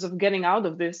process of getting out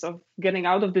of this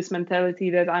mentality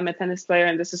that I'm a tennis player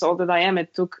and this is all that I am,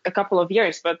 it took a couple of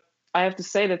years. But I have to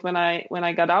say that when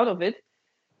I got out of it,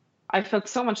 I felt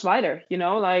so much lighter,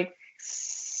 like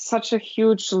such a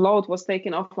huge load was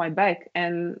taken off my back.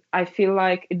 And I feel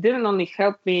like it didn't only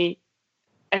help me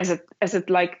as it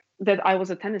like that I was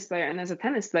a tennis player and as a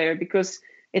tennis player, because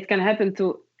it can happen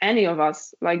to any of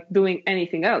us, like doing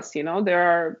anything else. There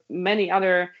are many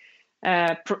other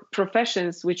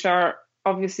professions which are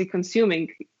obviously consuming.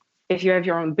 If you have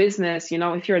your own business,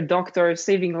 if you're a doctor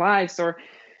saving lives, or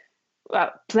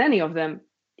plenty of them,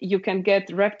 you can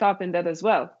get wrapped up in that as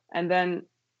well. And then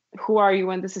who are you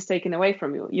when this is taken away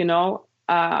from you?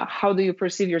 How do you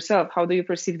perceive yourself? How do you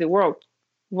perceive the world?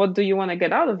 What do you want to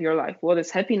get out of your life? What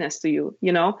is happiness to you?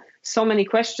 So many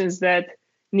questions that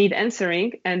need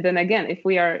answering. And then again, if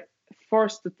we are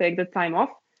forced to take the time off,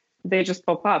 they just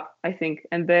pop up, I think,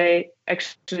 and they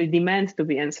actually demand to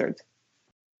be answered.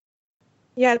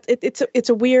 Yeah, it's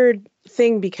a weird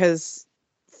thing because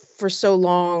for so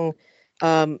long,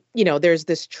 there's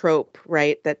this trope,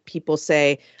 right, that people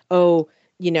say, oh,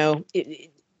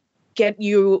 get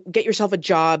yourself a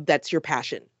job that's your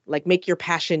passion. Like, make your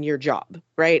passion your job,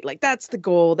 right? Like, that's the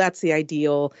goal. That's the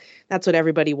ideal. That's what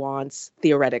everybody wants,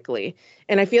 theoretically.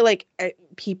 And I feel like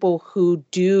people who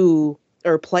do,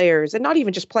 or players, and not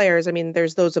even just players, I mean,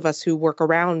 there's those of us who work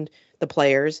around the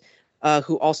players,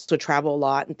 who also travel a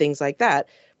lot and things like that.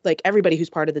 Like, everybody who's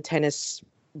part of the tennis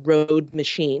road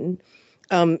machine,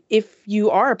 if you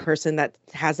are a person that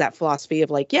has that philosophy of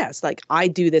like, yes, like, I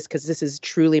do this because this is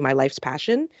truly my life's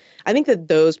passion, I think that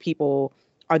those people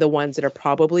are the ones that are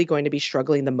probably going to be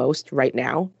struggling the most right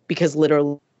now, because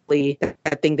literally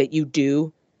that thing that you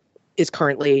do is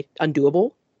currently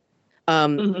undoable.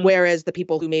 Whereas the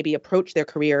people who maybe approach their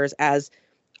careers as,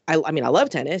 I love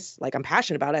tennis, like, I'm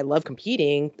passionate about it, I love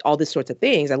competing, all these sorts of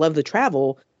things, I love the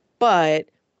travel, but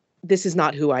this is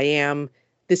not who I am.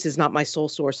 This is not my sole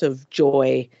source of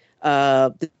joy.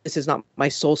 This is not my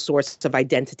sole source of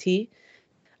identity.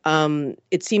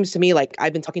 It seems to me like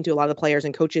I've been talking to a lot of the players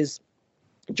and coaches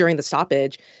during the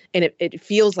stoppage, and it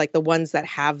feels like the ones that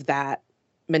have that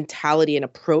mentality and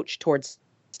approach towards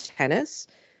tennis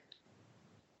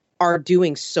are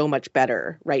doing so much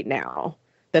better right now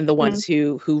than the ones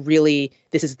who really,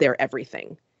 this is their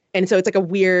everything. And so it's like a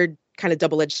weird kind of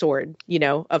double-edged sword,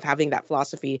 of having that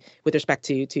philosophy with respect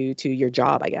to your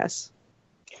job, I guess.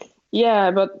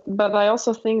 Yeah, but I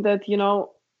also think that,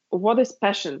 what is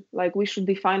passion? Like, we should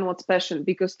define what's passion,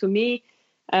 because to me,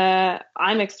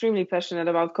 I'm extremely passionate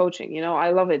about coaching. I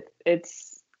love it.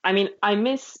 I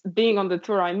miss being on the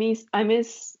tour. I miss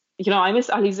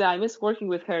Alize. I miss working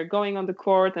with her, going on the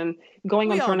court and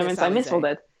going on tournaments. I miss all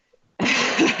that.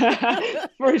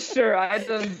 For sure. I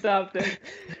don't doubt it.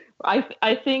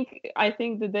 I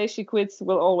think the day she quits,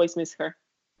 we'll always miss her.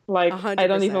 Like, 100%. I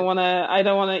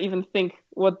don't want to even think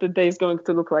what the day is going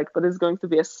to look like, but it's going to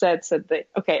be a sad day.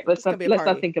 Okay, let's not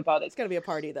think about it. It's going to be a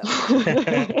party, though.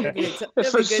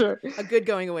 A good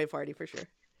going away party for sure.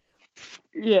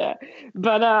 Yeah,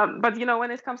 but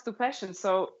when it comes to passion,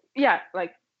 so yeah,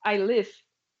 like, I live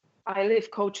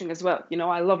coaching as well.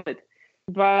 I love it,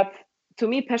 but to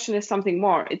me, passion is something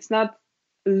more. It's not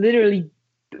literally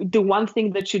the one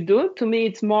thing that you do. To me,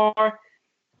 it's more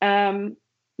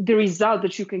the result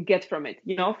that you can get from it.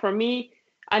 For me,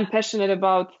 I'm passionate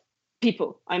about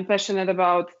people. I'm passionate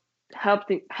about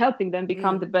helping them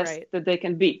become the best that they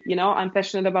can be. I'm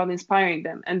passionate about inspiring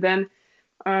them. And then,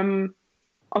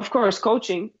 of course,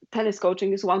 tennis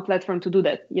coaching is one platform to do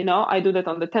that. I do that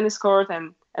on the tennis court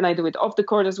and I do it off the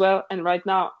court as well. And right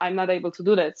now I'm not able to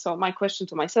do that. So my question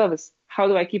to myself is, how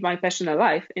do I keep my passion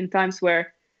alive in times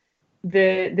where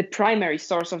the primary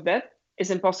source of that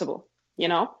is impossible,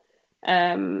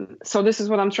 so this is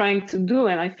what I'm trying to do.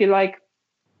 And I feel like,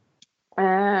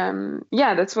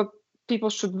 that's what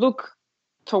people should look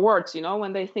towards,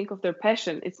 when they think of their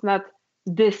passion. It's not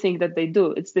the thing that they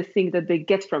do, it's the thing that they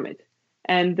get from it.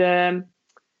 And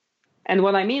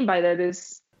what I mean by that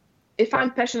is, if I'm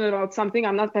passionate about something,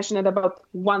 I'm not passionate about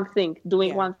one thing,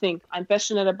 doing one thing. I'm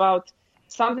passionate about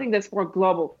something that's more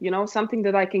global, something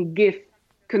that I can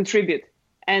contribute.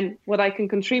 And what I can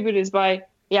contribute is by,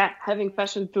 having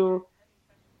passion to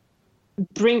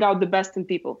bring out the best in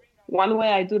people. One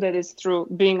way I do that is through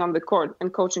being on the court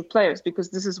and coaching players, because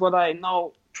this is what I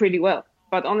know pretty well.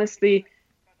 But honestly,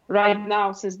 right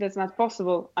now, since that's not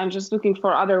possible, I'm just looking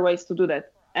for other ways to do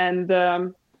that. And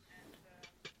I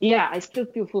still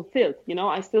feel fulfilled.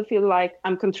 I still feel like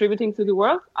I'm contributing to the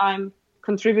world. I'm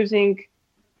contributing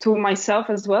to myself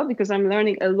as well, because I'm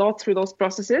learning a lot through those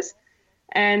processes.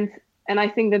 And I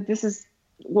think that this is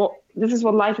what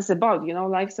life is about.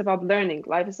 Life is about learning.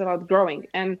 Life is about growing.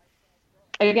 And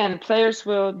again, players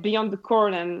will be on the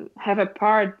court and have a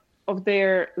part of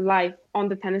their life on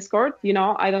the tennis court.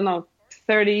 I don't know,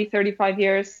 30, 35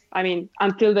 years. I mean,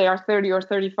 until they are 30 or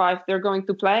 35, they're going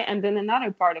to play. And then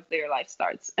another part of their life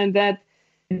starts. And that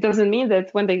doesn't mean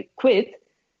that when they quit,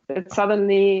 that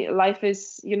suddenly life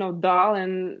is, dull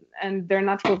and they're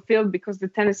not fulfilled because the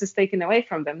tennis is taken away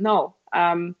from them. No,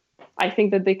 I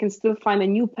think that they can still find a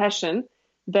new passion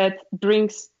that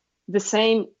brings the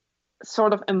same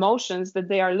sort of emotions that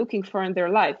they are looking for in their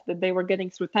life that they were getting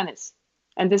through tennis.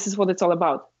 And this is what it's all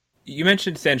about. You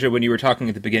mentioned, Sandra, when you were talking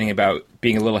at the beginning about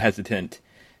being a little hesitant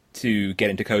to get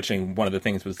into coaching, one of the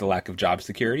things was the lack of job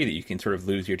security, that you can sort of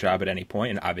lose your job at any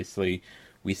point. And obviously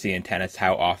we see in tennis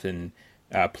how often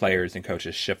players and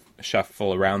coaches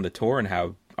shuffle around the tour and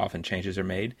how often changes are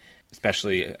made,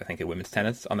 especially I think in women's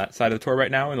tennis on that side of the tour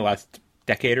right now in the last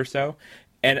decade or so.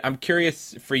 And I'm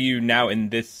curious for you now in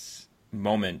this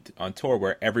moment on tour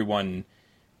where everyone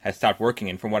has stopped working,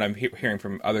 and from what I'm hearing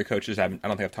from other coaches, I don't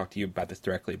think I've talked to you about this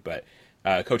directly, but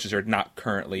coaches are not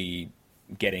currently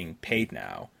getting paid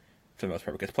now for the most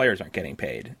part because players aren't getting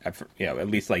paid. At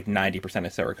least like 90%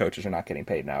 of Sarah coaches are not getting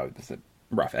paid now. This is a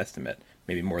rough estimate,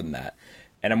 maybe more than that.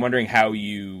 And I'm wondering how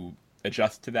you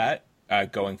adjust to that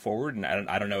going forward. And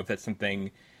I don't know if that's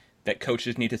something that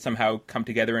coaches need to somehow come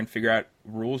together and figure out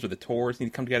rules, or the tours need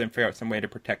to come together and figure out some way to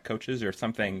protect coaches, or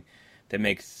something that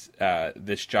makes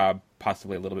this job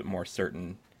possibly a little bit more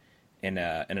certain in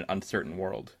an uncertain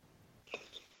world.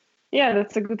 Yeah,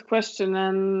 that's a good question.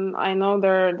 And I know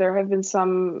there have been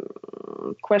some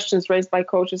questions raised by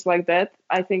coaches like that.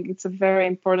 I think it's a very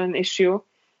important issue.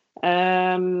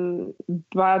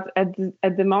 But at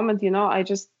the moment, I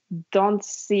just don't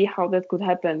see how that could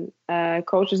happen.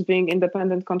 Coaches being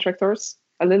independent contractors,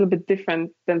 a little bit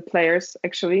different than players,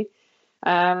 actually.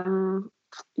 There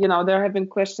have been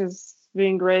questions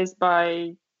being raised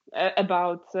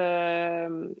about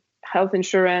health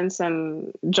insurance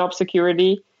and job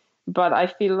security. But I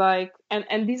feel like,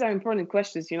 and these are important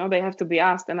questions, they have to be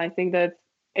asked. And I think that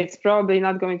it's probably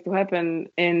not going to happen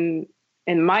in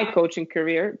my coaching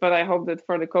career, but I hope that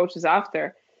for the coaches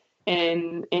after,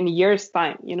 in years'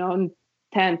 time, in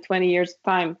 10, 20 years'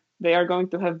 time, they are going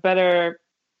to have better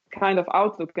kind of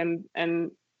outlook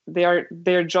and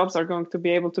their jobs are going to be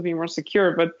able to be more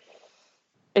secure. But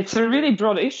it's a really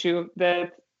broad issue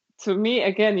that, to me,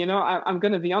 again, I'm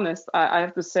going to be honest, I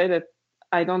have to say that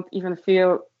I don't even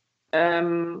feel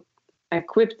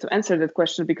equipped to answer that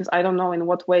question, because I don't know in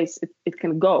what ways it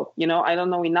can go. I don't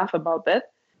know enough about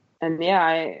that. And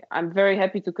yeah, I'm very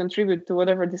happy to contribute to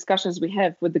whatever discussions we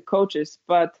have with the coaches,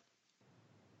 but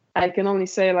I can only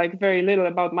say like very little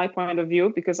about my point of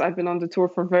view, because I've been on the tour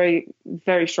for very,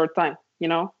 very short time,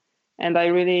 and I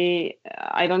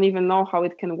don't even know how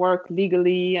it can work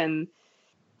legally, and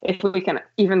if we can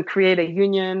even create a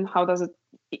union, how does it,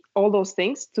 all those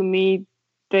things, to me,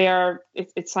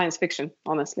 it's science fiction,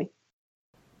 honestly.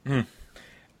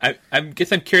 I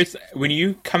guess I'm curious, when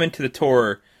you come into the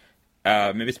tour,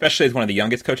 maybe especially as one of the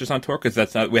youngest coaches on tour, because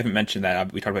we haven't mentioned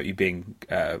that. We talked about you being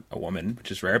a woman,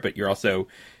 which is rare, but you're also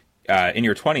in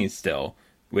your 20s still,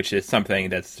 which is something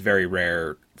that's very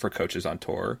rare for coaches on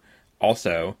tour.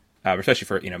 Also, especially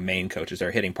for main coaches,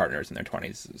 they're hitting partners in their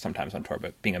 20s sometimes on tour,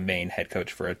 but being a main head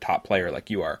coach for a top player like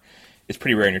you are is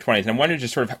pretty rare in your 20s. And I wondered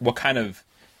just sort of what kind of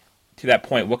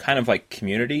like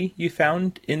community you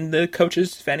found in the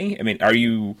coaches, Fenny? I mean, are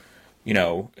you,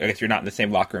 I guess you're not in the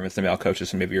same locker room as the male coaches,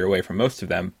 so maybe you're away from most of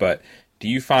them, but do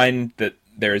you find that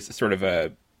there's sort of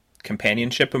a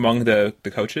companionship among the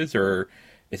coaches, or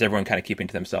is everyone kind of keeping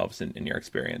to themselves in your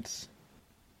experience?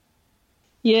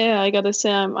 Yeah, I gotta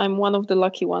say I'm one of the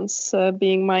lucky ones,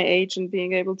 being my age and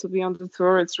being able to be on the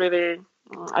tour. It's really,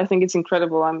 I think it's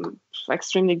incredible. I'm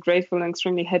extremely grateful and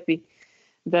extremely happy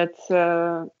that,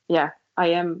 I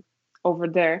am over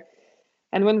there.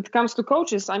 And when it comes to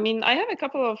coaches, I mean, I have a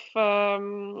couple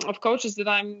of coaches that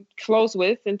I'm close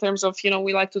with in terms of,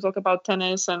 we like to talk about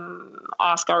tennis and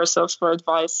ask ourselves for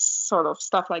advice, sort of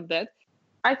stuff like that.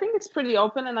 I think it's pretty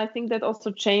open, and I think that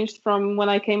also changed from when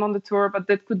I came on the tour, but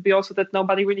that could be also that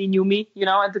nobody really knew me,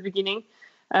 at the beginning.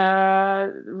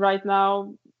 Right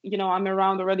now, I'm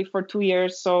around already for 2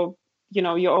 years, so,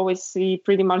 you always see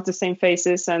pretty much the same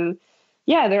faces. And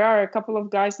yeah, there are a couple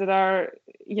of guys that are,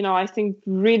 I think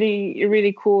really,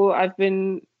 really cool. I've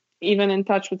been even in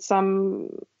touch with some,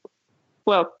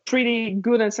 pretty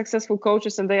good and successful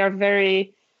coaches, and they are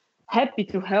very happy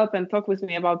to help and talk with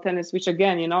me about tennis, which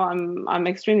again, I'm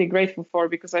extremely grateful for,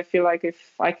 because I feel like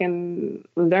if I can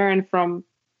learn from,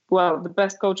 the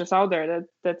best coaches out there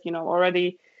that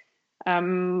already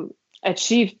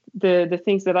achieved the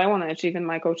things that I want to achieve in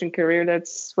my coaching career,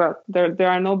 that's, there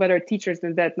are no better teachers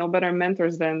than that, no better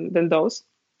mentors than those.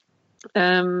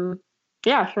 For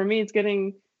me, it's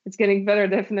getting better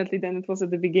definitely than it was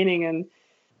at the beginning. And,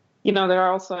 there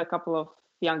are also a couple of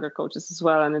younger coaches as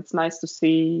well. And it's nice to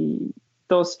see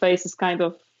those faces kind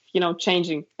of,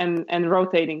 changing and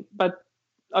rotating. But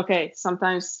okay,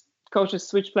 sometimes coaches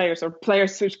switch players or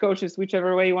players switch coaches,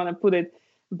 whichever way you want to put it.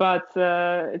 But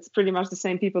it's pretty much the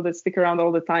same people that stick around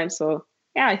all the time. So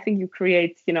yeah, I think you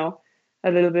create, a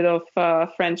little bit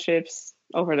of friendships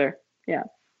over there. Yeah.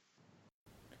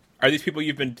 Are these people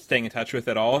you've been staying in touch with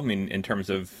at all? I mean, in terms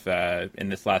of in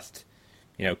this last,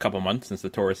 couple months since the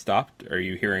tour has stopped, are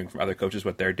you hearing from other coaches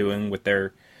what they're doing with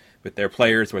their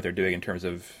players, what they're doing in terms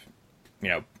of,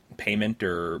 payment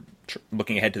or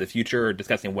looking ahead to the future, or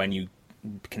discussing when you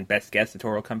can best guess the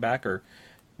tour will come back, or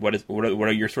what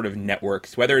are your sort of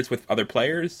networks, whether it's with other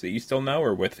players that you still know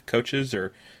or with coaches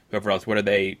or whoever else?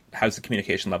 How's the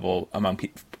communication level among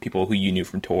people who you knew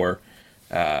from tour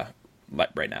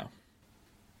right now?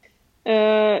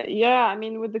 Yeah, I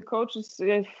mean, with the coaches,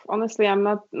 honestly, I'm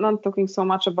not talking so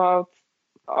much about.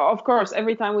 Of course,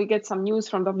 every time we get some news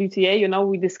from WTA,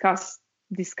 we discuss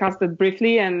it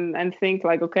briefly and think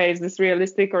like, okay, is this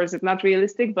realistic or is it not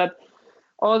realistic? But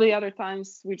all the other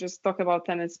times we just talk about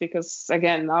tennis because,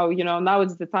 again, now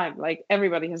it's the time. Like,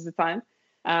 everybody has the time,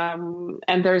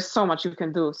 and there's so much you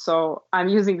can do. So I'm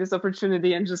using this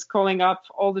opportunity and just calling up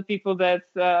all the people that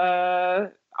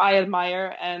I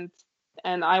admire and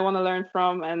I want to learn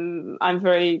from, and I'm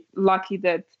very lucky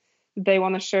that they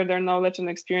want to share their knowledge and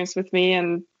experience with me.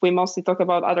 And we mostly talk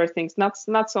about other things, not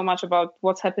so much about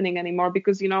what's happening anymore,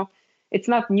 because it's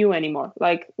not new anymore.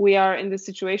 Like, we are in this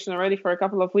situation already for a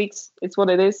couple of weeks. It's what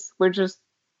it is. We're just,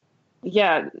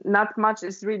 not much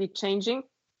is really changing,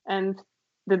 and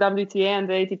the WTA and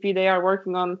the ATP, they are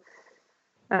working on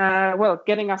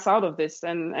getting us out of this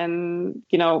and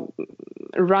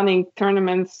running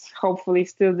tournaments hopefully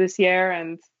still this year,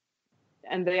 and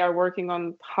they are working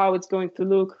on how it's going to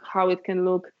look, how it can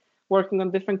look, working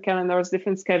on different calendars,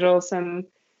 different schedules, and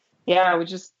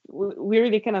we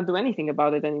really cannot do anything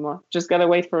about it anymore. Just gotta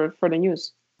wait for the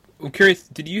news. I'm curious,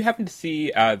 did you happen to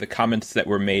see the comments that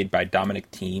were made by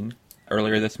Dominic Thiem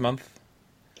earlier this month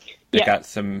that got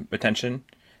some attention?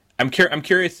 I'm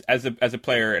curious as a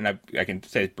player, and I can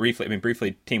say it briefly. I mean,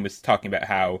 briefly, Thiem was talking about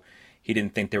how he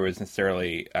didn't think there was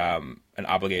necessarily an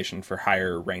obligation for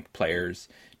higher ranked players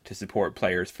to support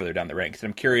players further down the ranks. And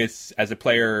I'm curious, as a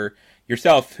player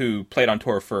yourself who played on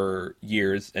tour for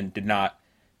years and did not,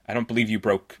 I don't believe you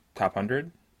broke top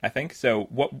 100, I think. So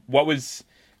what was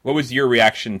your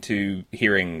reaction to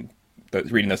reading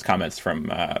those comments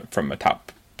from a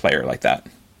top player like that?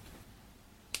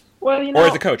 Well, or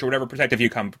as a coach, or whatever perspective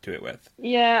you come to it with.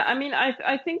 Yeah, I mean,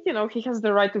 I think, he has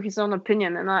the right to his own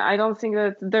opinion. And I don't think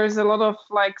that there's a lot of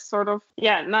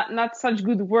not such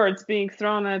good words being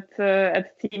thrown at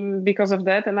Thiem because of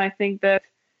that. And I think that,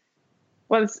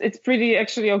 well, it's pretty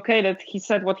actually okay that he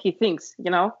said what he thinks,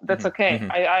 that's okay.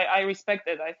 Mm-hmm. I respect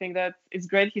it. I think that it's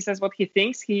great. He says what he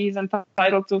thinks. He's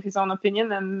entitled to his own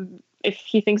opinion. And if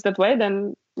he thinks that way,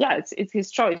 then it's his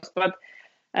choice. But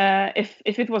if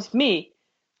it was me,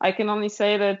 I can only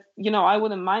say that, I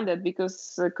wouldn't mind it,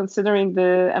 because considering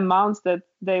the amounts that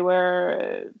they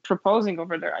were proposing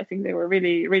over there, I think they were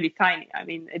really, really tiny. I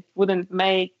mean, it wouldn't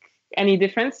make any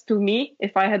difference to me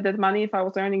if I had that money, if I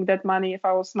was earning that money, if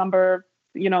I was number,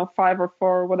 5 or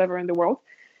 4, whatever in the world.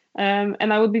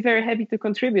 And I would be very happy to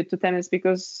contribute to tennis,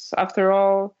 because after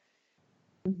all,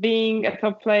 being a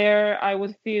top player, I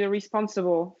would feel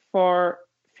responsible for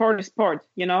the sport,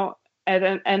 and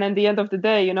at the end of the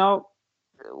day,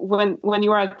 when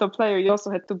you are a top player, you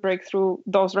also had to break through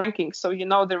those rankings. So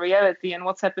the reality and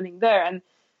what's happening there. And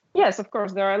yes, of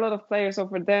course, there are a lot of players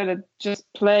over there that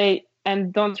just play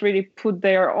and don't really put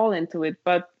their all into it.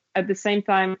 But at the same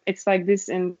time, it's like this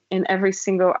in every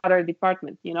single other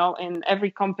department, in every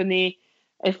company.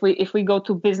 If we go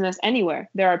to business anywhere,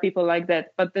 there are people like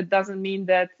that. But that doesn't mean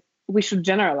that we should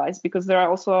generalize, because there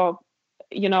are also,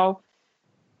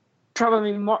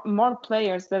 probably more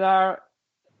players that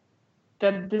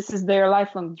this is their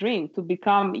lifelong dream, to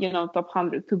become, top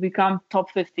 100, to become top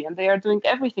 50. And they are doing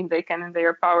everything they can in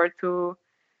their power to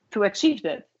achieve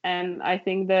that. And I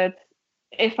think that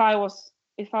if I was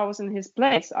in his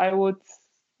place, I would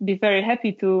be very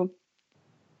happy to,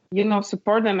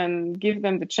 support them and give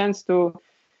them the chance to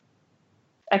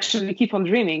actually keep on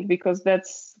dreaming, because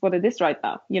that's what it is right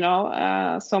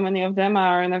now. So many of them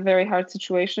are in a very hard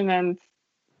situation. And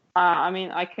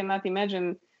I cannot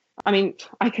imagine.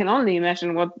 I can only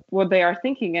imagine what they are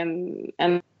thinking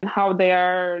and how they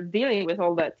are dealing with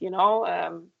all that,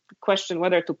 The question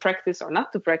whether to practice or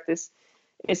not to practice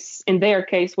is, in their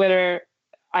case, whether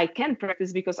I can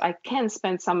practice because I can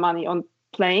spend some money on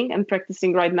playing and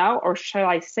practicing right now, or shall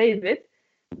I save it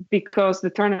because the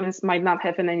tournaments might not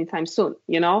happen anytime soon,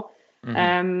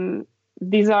 Mm-hmm.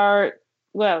 These are,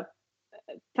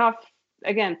 tough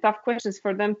again, tough questions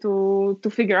for them to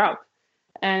figure out.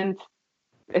 And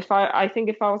I think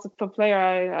if I was a top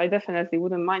player, I definitely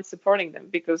wouldn't mind supporting them,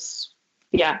 because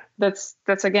yeah, that's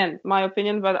again my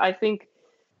opinion. But I think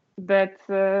that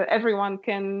everyone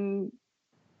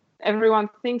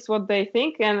thinks what they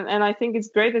think, and I think it's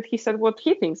great that he said what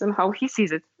he thinks and how he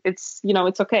sees it. It's,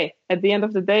 it's okay. At the end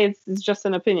of the day, it's just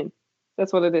an opinion.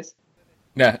 That's what it is.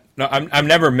 Yeah, no, I'm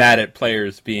never mad at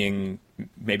players being,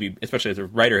 maybe especially as a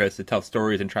writer who has to tell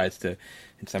stories and tries to,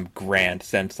 in some grand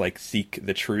sense, like seek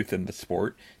the truth in the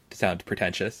sport, to sound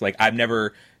pretentious. Like, I'm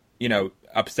never,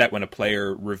 upset when a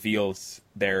player reveals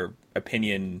their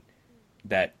opinion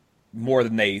that more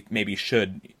than they maybe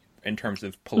should in terms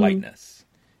of politeness.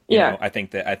 I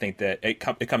think that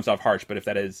it comes off harsh, but if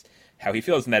that is how he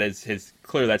feels, and that is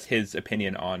that's his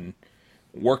opinion on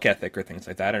work ethic or things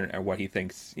like that, or what he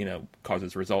thinks,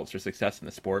 causes results or success in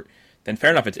the sport, then fair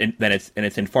enough.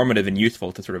 It's informative and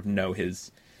useful to sort of know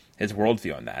his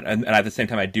worldview on that. And at the same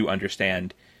time, I do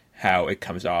understand how it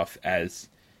comes off as,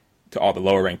 to all the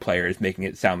lower ranked players, making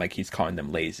it sound like he's calling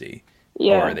them lazy.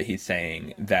 Yeah. Or that he's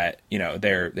saying that,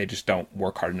 they just don't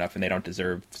work hard enough and they don't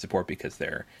deserve support because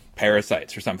they're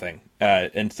parasites or something.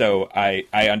 And so I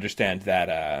understand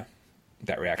that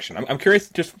reaction. I'm curious,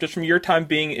 just from your time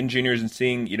being in juniors and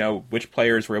seeing, which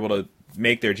players were able to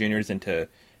make their juniors into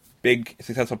big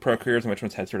successful pro careers and which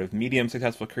ones had sort of medium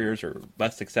successful careers or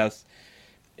less success.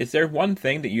 Is there one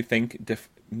thing that you think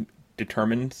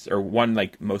determines, or one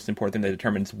most important thing that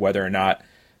determines whether or not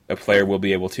a player will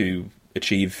be able to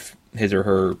achieve his or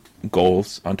her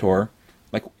goals on tour?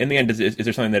 Like, in the end, is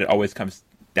there something that it always comes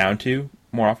down to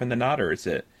more often than not, or is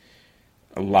it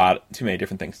too many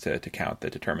different things to count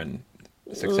that determine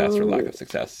success or lack of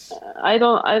success? I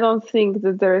don't think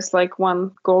that there is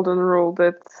one golden rule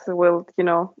that will,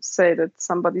 say that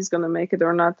somebody's going to make it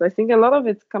or not. I think a lot of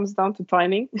it comes down to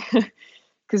timing.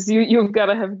 Because you've got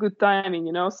to have good timing,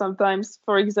 sometimes,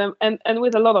 for example, and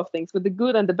with a lot of things, with the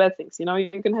good and the bad things,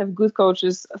 you can have good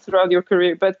coaches throughout your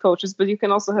career, bad coaches, but you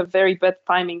can also have very bad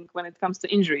timing when it comes to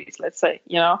injuries, let's say,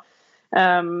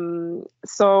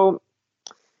 so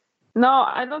no,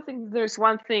 I don't think there's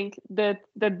one thing that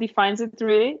defines it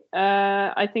really.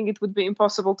 I think it would be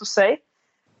impossible to say,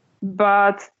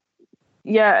 but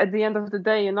yeah, at the end of the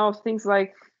day, things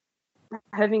like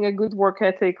having a good work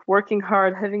ethic, working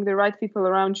hard, having the right people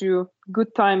around you,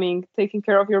 good timing, taking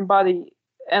care of your body,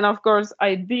 and of course,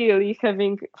 ideally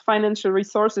having financial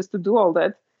resources to do all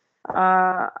that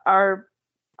are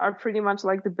pretty much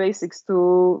like the basics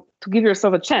to give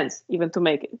yourself a chance, even to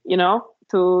make it.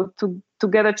 To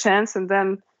get a chance, and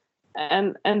then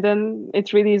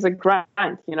it really is a grind.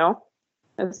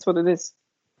 That's what it is.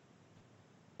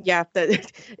 Yeah,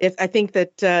 I think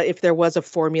that if there was a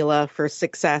formula for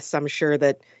success, I'm sure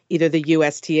that either the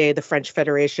USTA, the French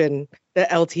Federation, the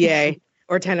LTA,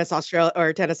 or Tennis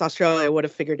Australia would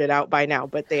have figured it out by now,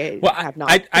 but they have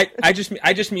not. I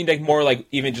just mean more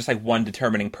even just one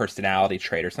determining personality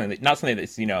trait or something. Not something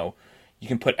that's you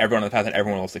can put everyone on the path and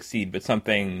everyone will succeed, but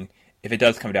something, if it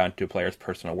does come down to a player's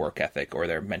personal work ethic or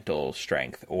their mental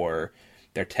strength or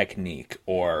their technique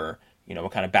or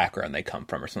what kind of background they come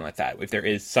from or something like that. If there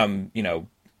is some,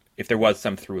 if there was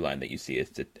some through line that you see as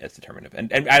determinative,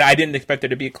 and I didn't expect there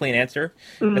to be a clean answer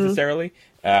necessarily,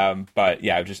 but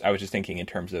yeah, I was just thinking in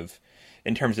terms of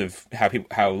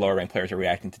how lower ranked players are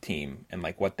reacting to team and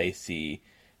what they see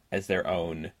as their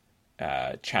own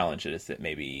challenges that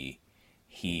maybe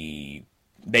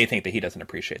they think that he doesn't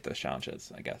appreciate those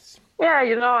challenges, I guess. Yeah,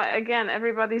 again,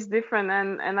 everybody's different,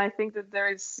 and I think that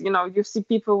there is, you see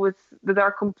people that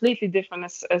are completely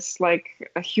different as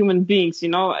human beings,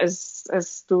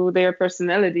 as to their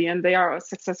personality, and they are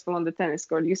successful on the tennis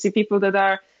court. You see people that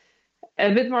are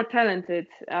a bit more talented,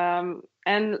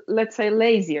 and let's say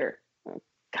lazier,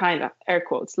 kind of, air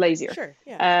quotes, lazier. Sure,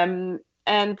 yeah.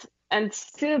 And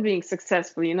still being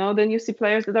successful, then you see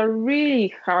players that are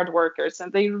really hard workers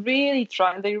and they really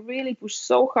try and they really push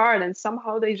so hard and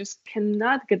somehow they just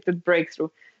cannot get the breakthrough.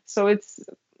 So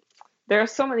there are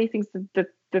so many things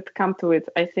that come to it.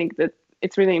 I think that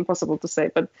it's really impossible to say,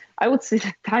 but I would say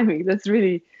that timing, that's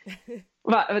really,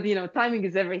 but timing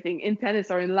is everything in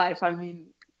tennis or in life. I mean,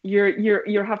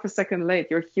 you're half a second late,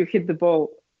 you hit the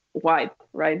ball wide,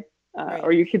 right? Right.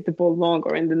 Or you hit the ball long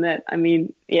or in the net. I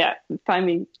mean, yeah,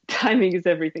 timing is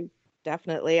everything.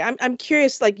 Definitely. I'm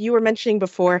curious, like you were mentioning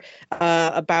before,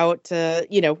 about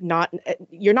not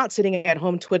you're not sitting at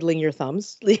home twiddling your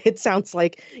thumbs. It sounds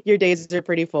like your days are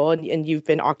pretty full, and you've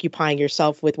been occupying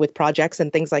yourself with projects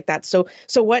and things like that. So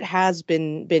what has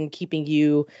been keeping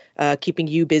you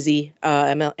busy,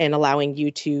 and allowing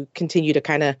you to continue to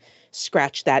kind of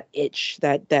scratch that itch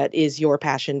that is your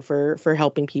passion for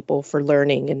helping people, for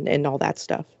learning and all that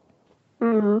stuff?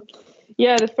 hmm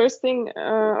Yeah, the first thing,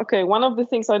 one of the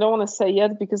things I don't want to say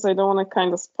yet because I don't want to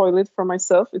kind of spoil it for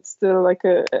myself. It's still like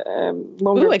a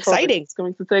longer Ooh, exciting. project. It's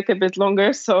going to take a bit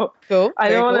longer. So Cool. I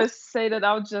Very don't cool. want to say that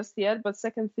out just yet. But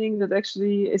second thing that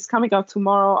actually is coming out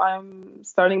tomorrow, I'm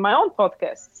starting my own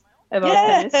podcast about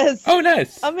tennis. Yes. Oh,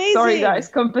 nice. Amazing. Sorry, guys,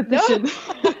 competition.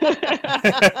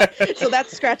 So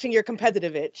that's scratching your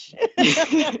competitive itch.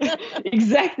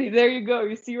 Exactly. There you go.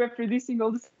 You see, we're producing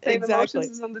all the same Exactly.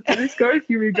 emotions on the tennis court.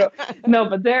 Here we go. No,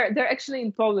 but they're actually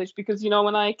in Polish because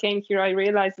when I came here, I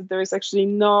realized that there is actually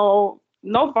no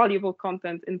valuable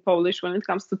content in Polish when it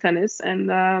comes to tennis, and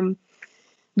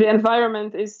the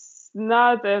environment is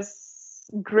not as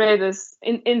great as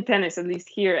in tennis, at least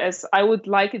here, as I would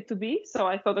like it to be. So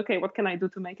I thought, okay, what can I do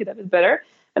to make it a bit better?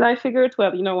 And I figured,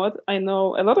 well, you know what? I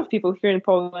know a lot of people here in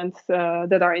Poland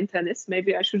that are in tennis.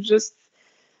 Maybe I should just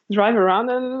drive around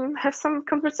and have some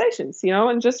conversations,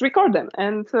 and just record them.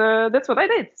 And that's what I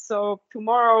did. So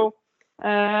tomorrow,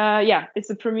 it's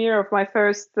the premiere of my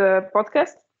first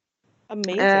podcast.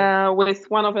 Amazing. With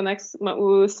one of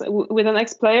with an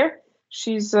ex-player.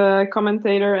 She's a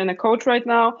commentator and a coach right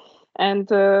now.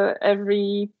 And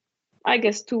every, I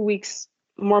guess, 2 weeks,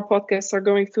 more podcasts are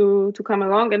going to come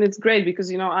along, and it's great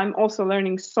because I'm also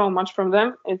learning so much from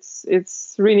them.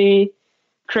 It's really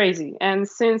crazy. And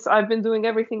since I've been doing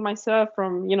everything myself,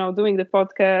 from doing the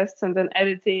podcasts and then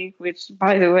editing, which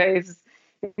by the way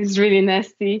is really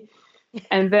nasty.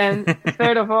 And then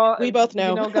third of all, We both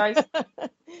know. Guys.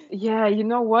 Yeah, you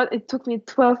know what? It took me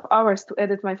 12 hours to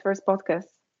edit my first podcast.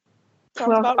 Sounds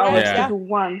 12 about hours right. to do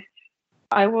one.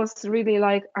 I was really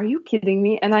like, are you kidding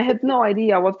me? And I had no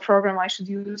idea what program I should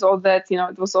use, all that.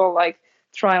 It was all like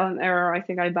trial and error. I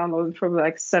think I downloaded probably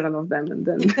like 7 of them. And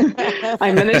then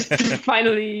I managed to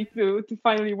finally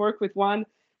work with one.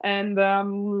 And,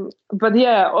 but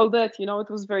yeah, all that, it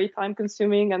was very time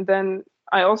consuming. And then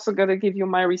I also got to give you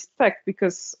my respect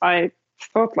because I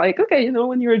thought like, okay,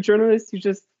 when you're a journalist, you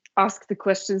just ask the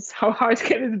questions, how hard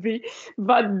can it be?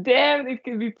 But damn, it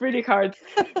can be pretty hard.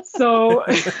 So,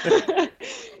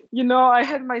 I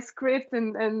had my script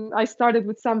and I started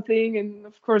with something. And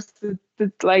of course,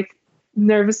 the like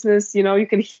nervousness, you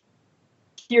can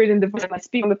hear it in the voice when I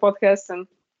speak on the podcast.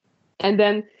 And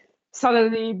then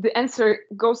suddenly the answer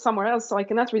goes somewhere else. So I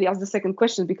cannot really ask the second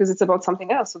question because it's about something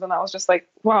else. So then I was just like,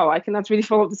 wow, I cannot really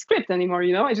follow the script anymore.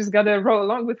 I just got to roll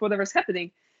along with whatever's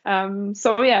happening.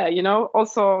 So yeah,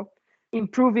 also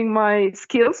improving my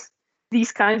skills,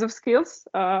 these kinds of skills,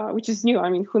 which is new. I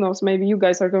mean, who knows? Maybe you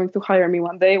guys are going to hire me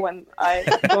one day when I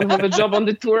don't have a job on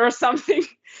the tour or something.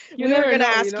 We were going to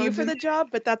ask you for the job,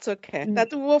 but that's okay.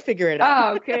 We'll figure it out.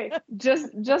 Ah, okay.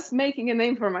 Just making a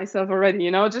name for myself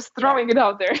already. Just throwing it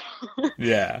out there.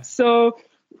 Yeah. So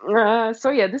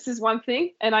yeah, this is one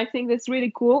thing, and I think that's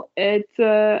really cool.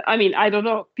 I mean, I don't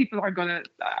know. People are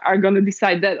gonna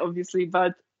decide that, obviously,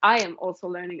 but I am also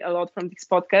learning a lot from this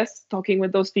podcast, talking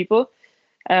with those people.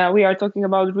 We are talking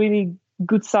about really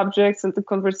good subjects, and the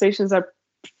conversations are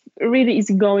really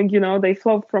easygoing. They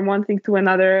flow from one thing to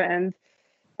another, and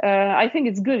I think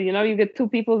it's good. You get two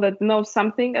people that know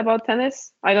something about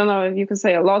tennis. I don't know if you can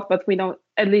say a lot, but we know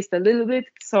at least a little bit.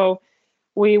 So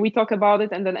we talk about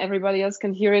it, and then everybody else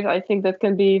can hear it. I think that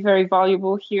can be very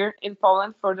valuable here in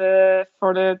Poland for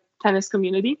the tennis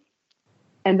community.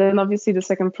 And then obviously the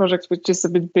second project, which is a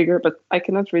bit bigger, but I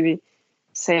cannot really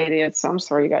say it yet. So I'm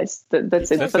sorry, guys.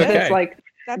 That's it. That's But okay. that's like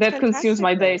That's that consumes fantastic,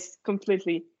 my though. days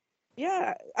completely.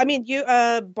 Yeah. I mean,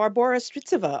 Barbora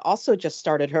Stritsova also just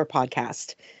started her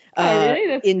podcast. Oh, really?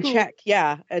 That's in cool. Czech.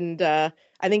 Yeah. And I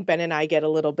think Ben and I get a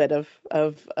little bit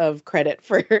of credit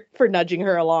for nudging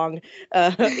her along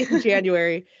in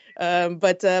January.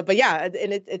 But yeah,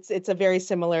 and it's a very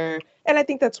similar, and I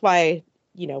think that's why,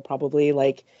 probably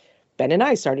like Ben and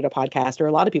I started a podcast, or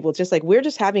a lot of people, it's just like, we're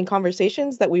just having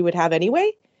conversations that we would have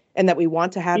anyway, and that we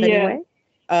want to have Yeah. anyway.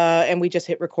 And we just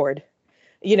hit record,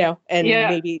 and Yeah.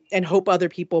 maybe, and hope other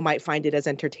people might find it as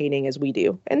entertaining as we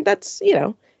do. And that's,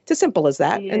 it's as simple as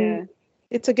that. Yeah.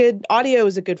 And audio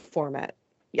is a good format.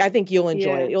 I think you'll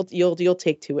enjoy Yeah. it. You'll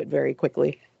take to it very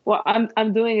quickly. Well,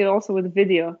 I'm doing it also with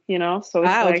video, so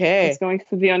it's okay. it's going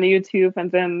to be on YouTube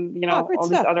and then great all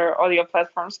these stuff. other audio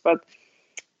platforms. But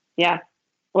yeah,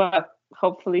 well,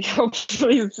 hopefully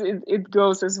it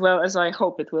goes as well as I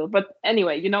hope it will. But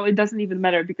anyway, it doesn't even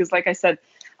matter because, like I said,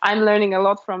 I'm learning a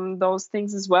lot from those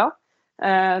things as well,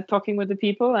 talking with the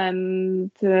people.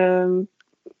 And to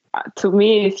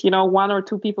me, if one or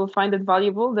two people find it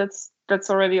valuable, that's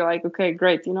already like, okay,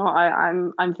 great.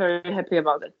 I'm very happy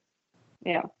about it.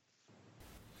 Yeah.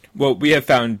 Well, we are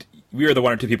the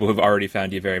one or two people who've already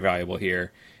found you very valuable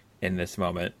here in this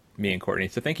moment, me and Courtney.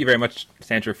 So thank you very much,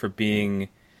 Sandra, for being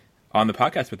on the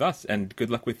podcast with us, and good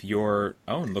luck with your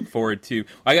own. Look forward to.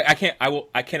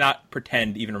 I cannot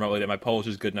pretend even remotely that my Polish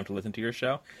is good enough to listen to your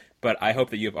show, but I hope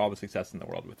that you have all the success in the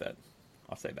world with it.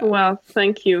 I'll say that. Well,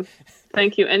 thank you.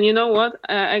 And you know what?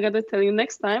 I gotta tell you,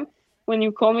 next time when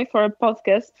you call me for a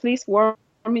podcast, please warn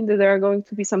me that there are going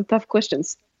to be some tough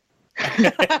questions.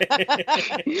 You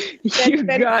guys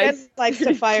Ben likes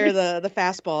to fire the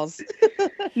fastballs.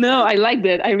 No, I like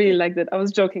that. I really like that. I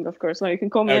was joking, of course. No, you can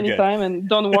call me anytime and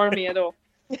don't warn me at all.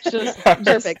 Just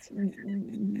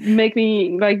make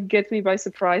me get me by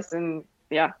surprise, and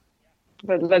yeah.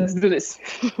 But let's do this.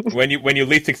 when you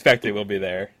least expect it, we'll be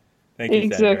there. Thank you,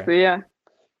 exactly, Sandra. Yeah.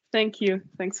 Thank you.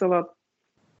 Thanks a lot.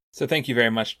 So thank you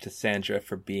very much to Sandra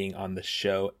for being on the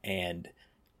show, and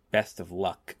best of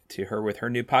luck to her with her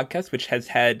new podcast, which has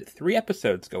had 3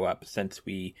 episodes go up since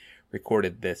we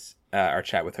recorded this, our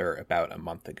chat with her about a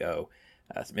month ago.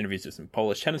 Some interviews with some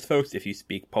Polish tennis folks. If you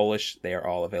speak Polish, they are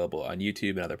all available on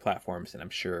YouTube and other platforms, and I'm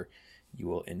sure you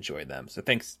will enjoy them. So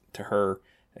thanks to her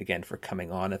again for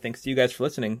coming on, and thanks to you guys for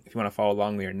listening. If you want to follow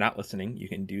along when you're not listening, you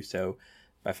can do so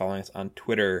by following us on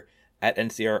Twitter at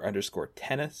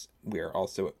 @NCR_tennis. We are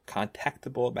also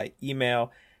contactable by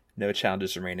email,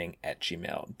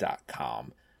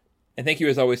 nochallengesremaining@gmail.com. And thank you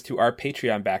as always to our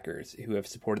Patreon backers who have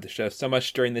supported the show so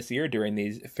much during this year, during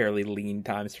these fairly lean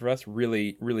times for us.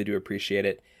 Really, really do appreciate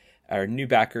it. Our new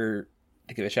backer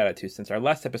to give a shout out to since our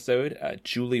last episode,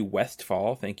 Julie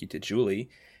Westfall. Thank you to Julie.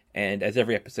 And as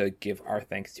every episode, give our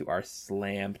thanks to our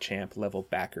Slam Champ level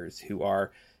backers who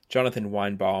are Jonathan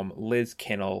Weinbaum, Liz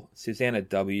Kinnell, Susanna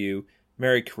W.,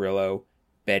 Mary Carrillo,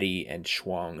 Betty, and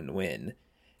Shuang Nguyen.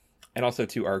 And also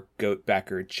to our GOAT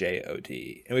backer,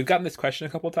 J.O.D. And we've gotten this question a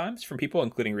couple times from people,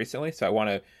 including recently, so I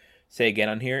want to say again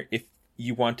on here, if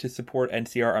you want to support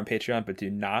NCR on Patreon but do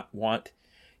not want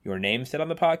your name said on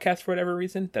the podcast for whatever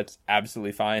reason, that's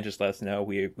absolutely fine. Just let us know.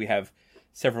 We have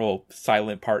several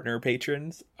silent partner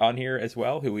patrons on here as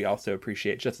well, who we also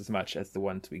appreciate just as much as the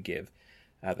ones we give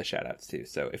the shout-outs to.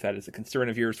 So if that is a concern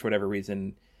of yours for whatever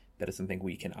reason, that is something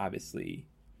we can obviously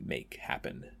make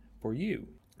happen for you.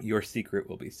 Your secret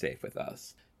will be safe with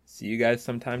us. See you guys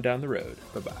sometime down the road.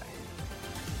 Bye-bye.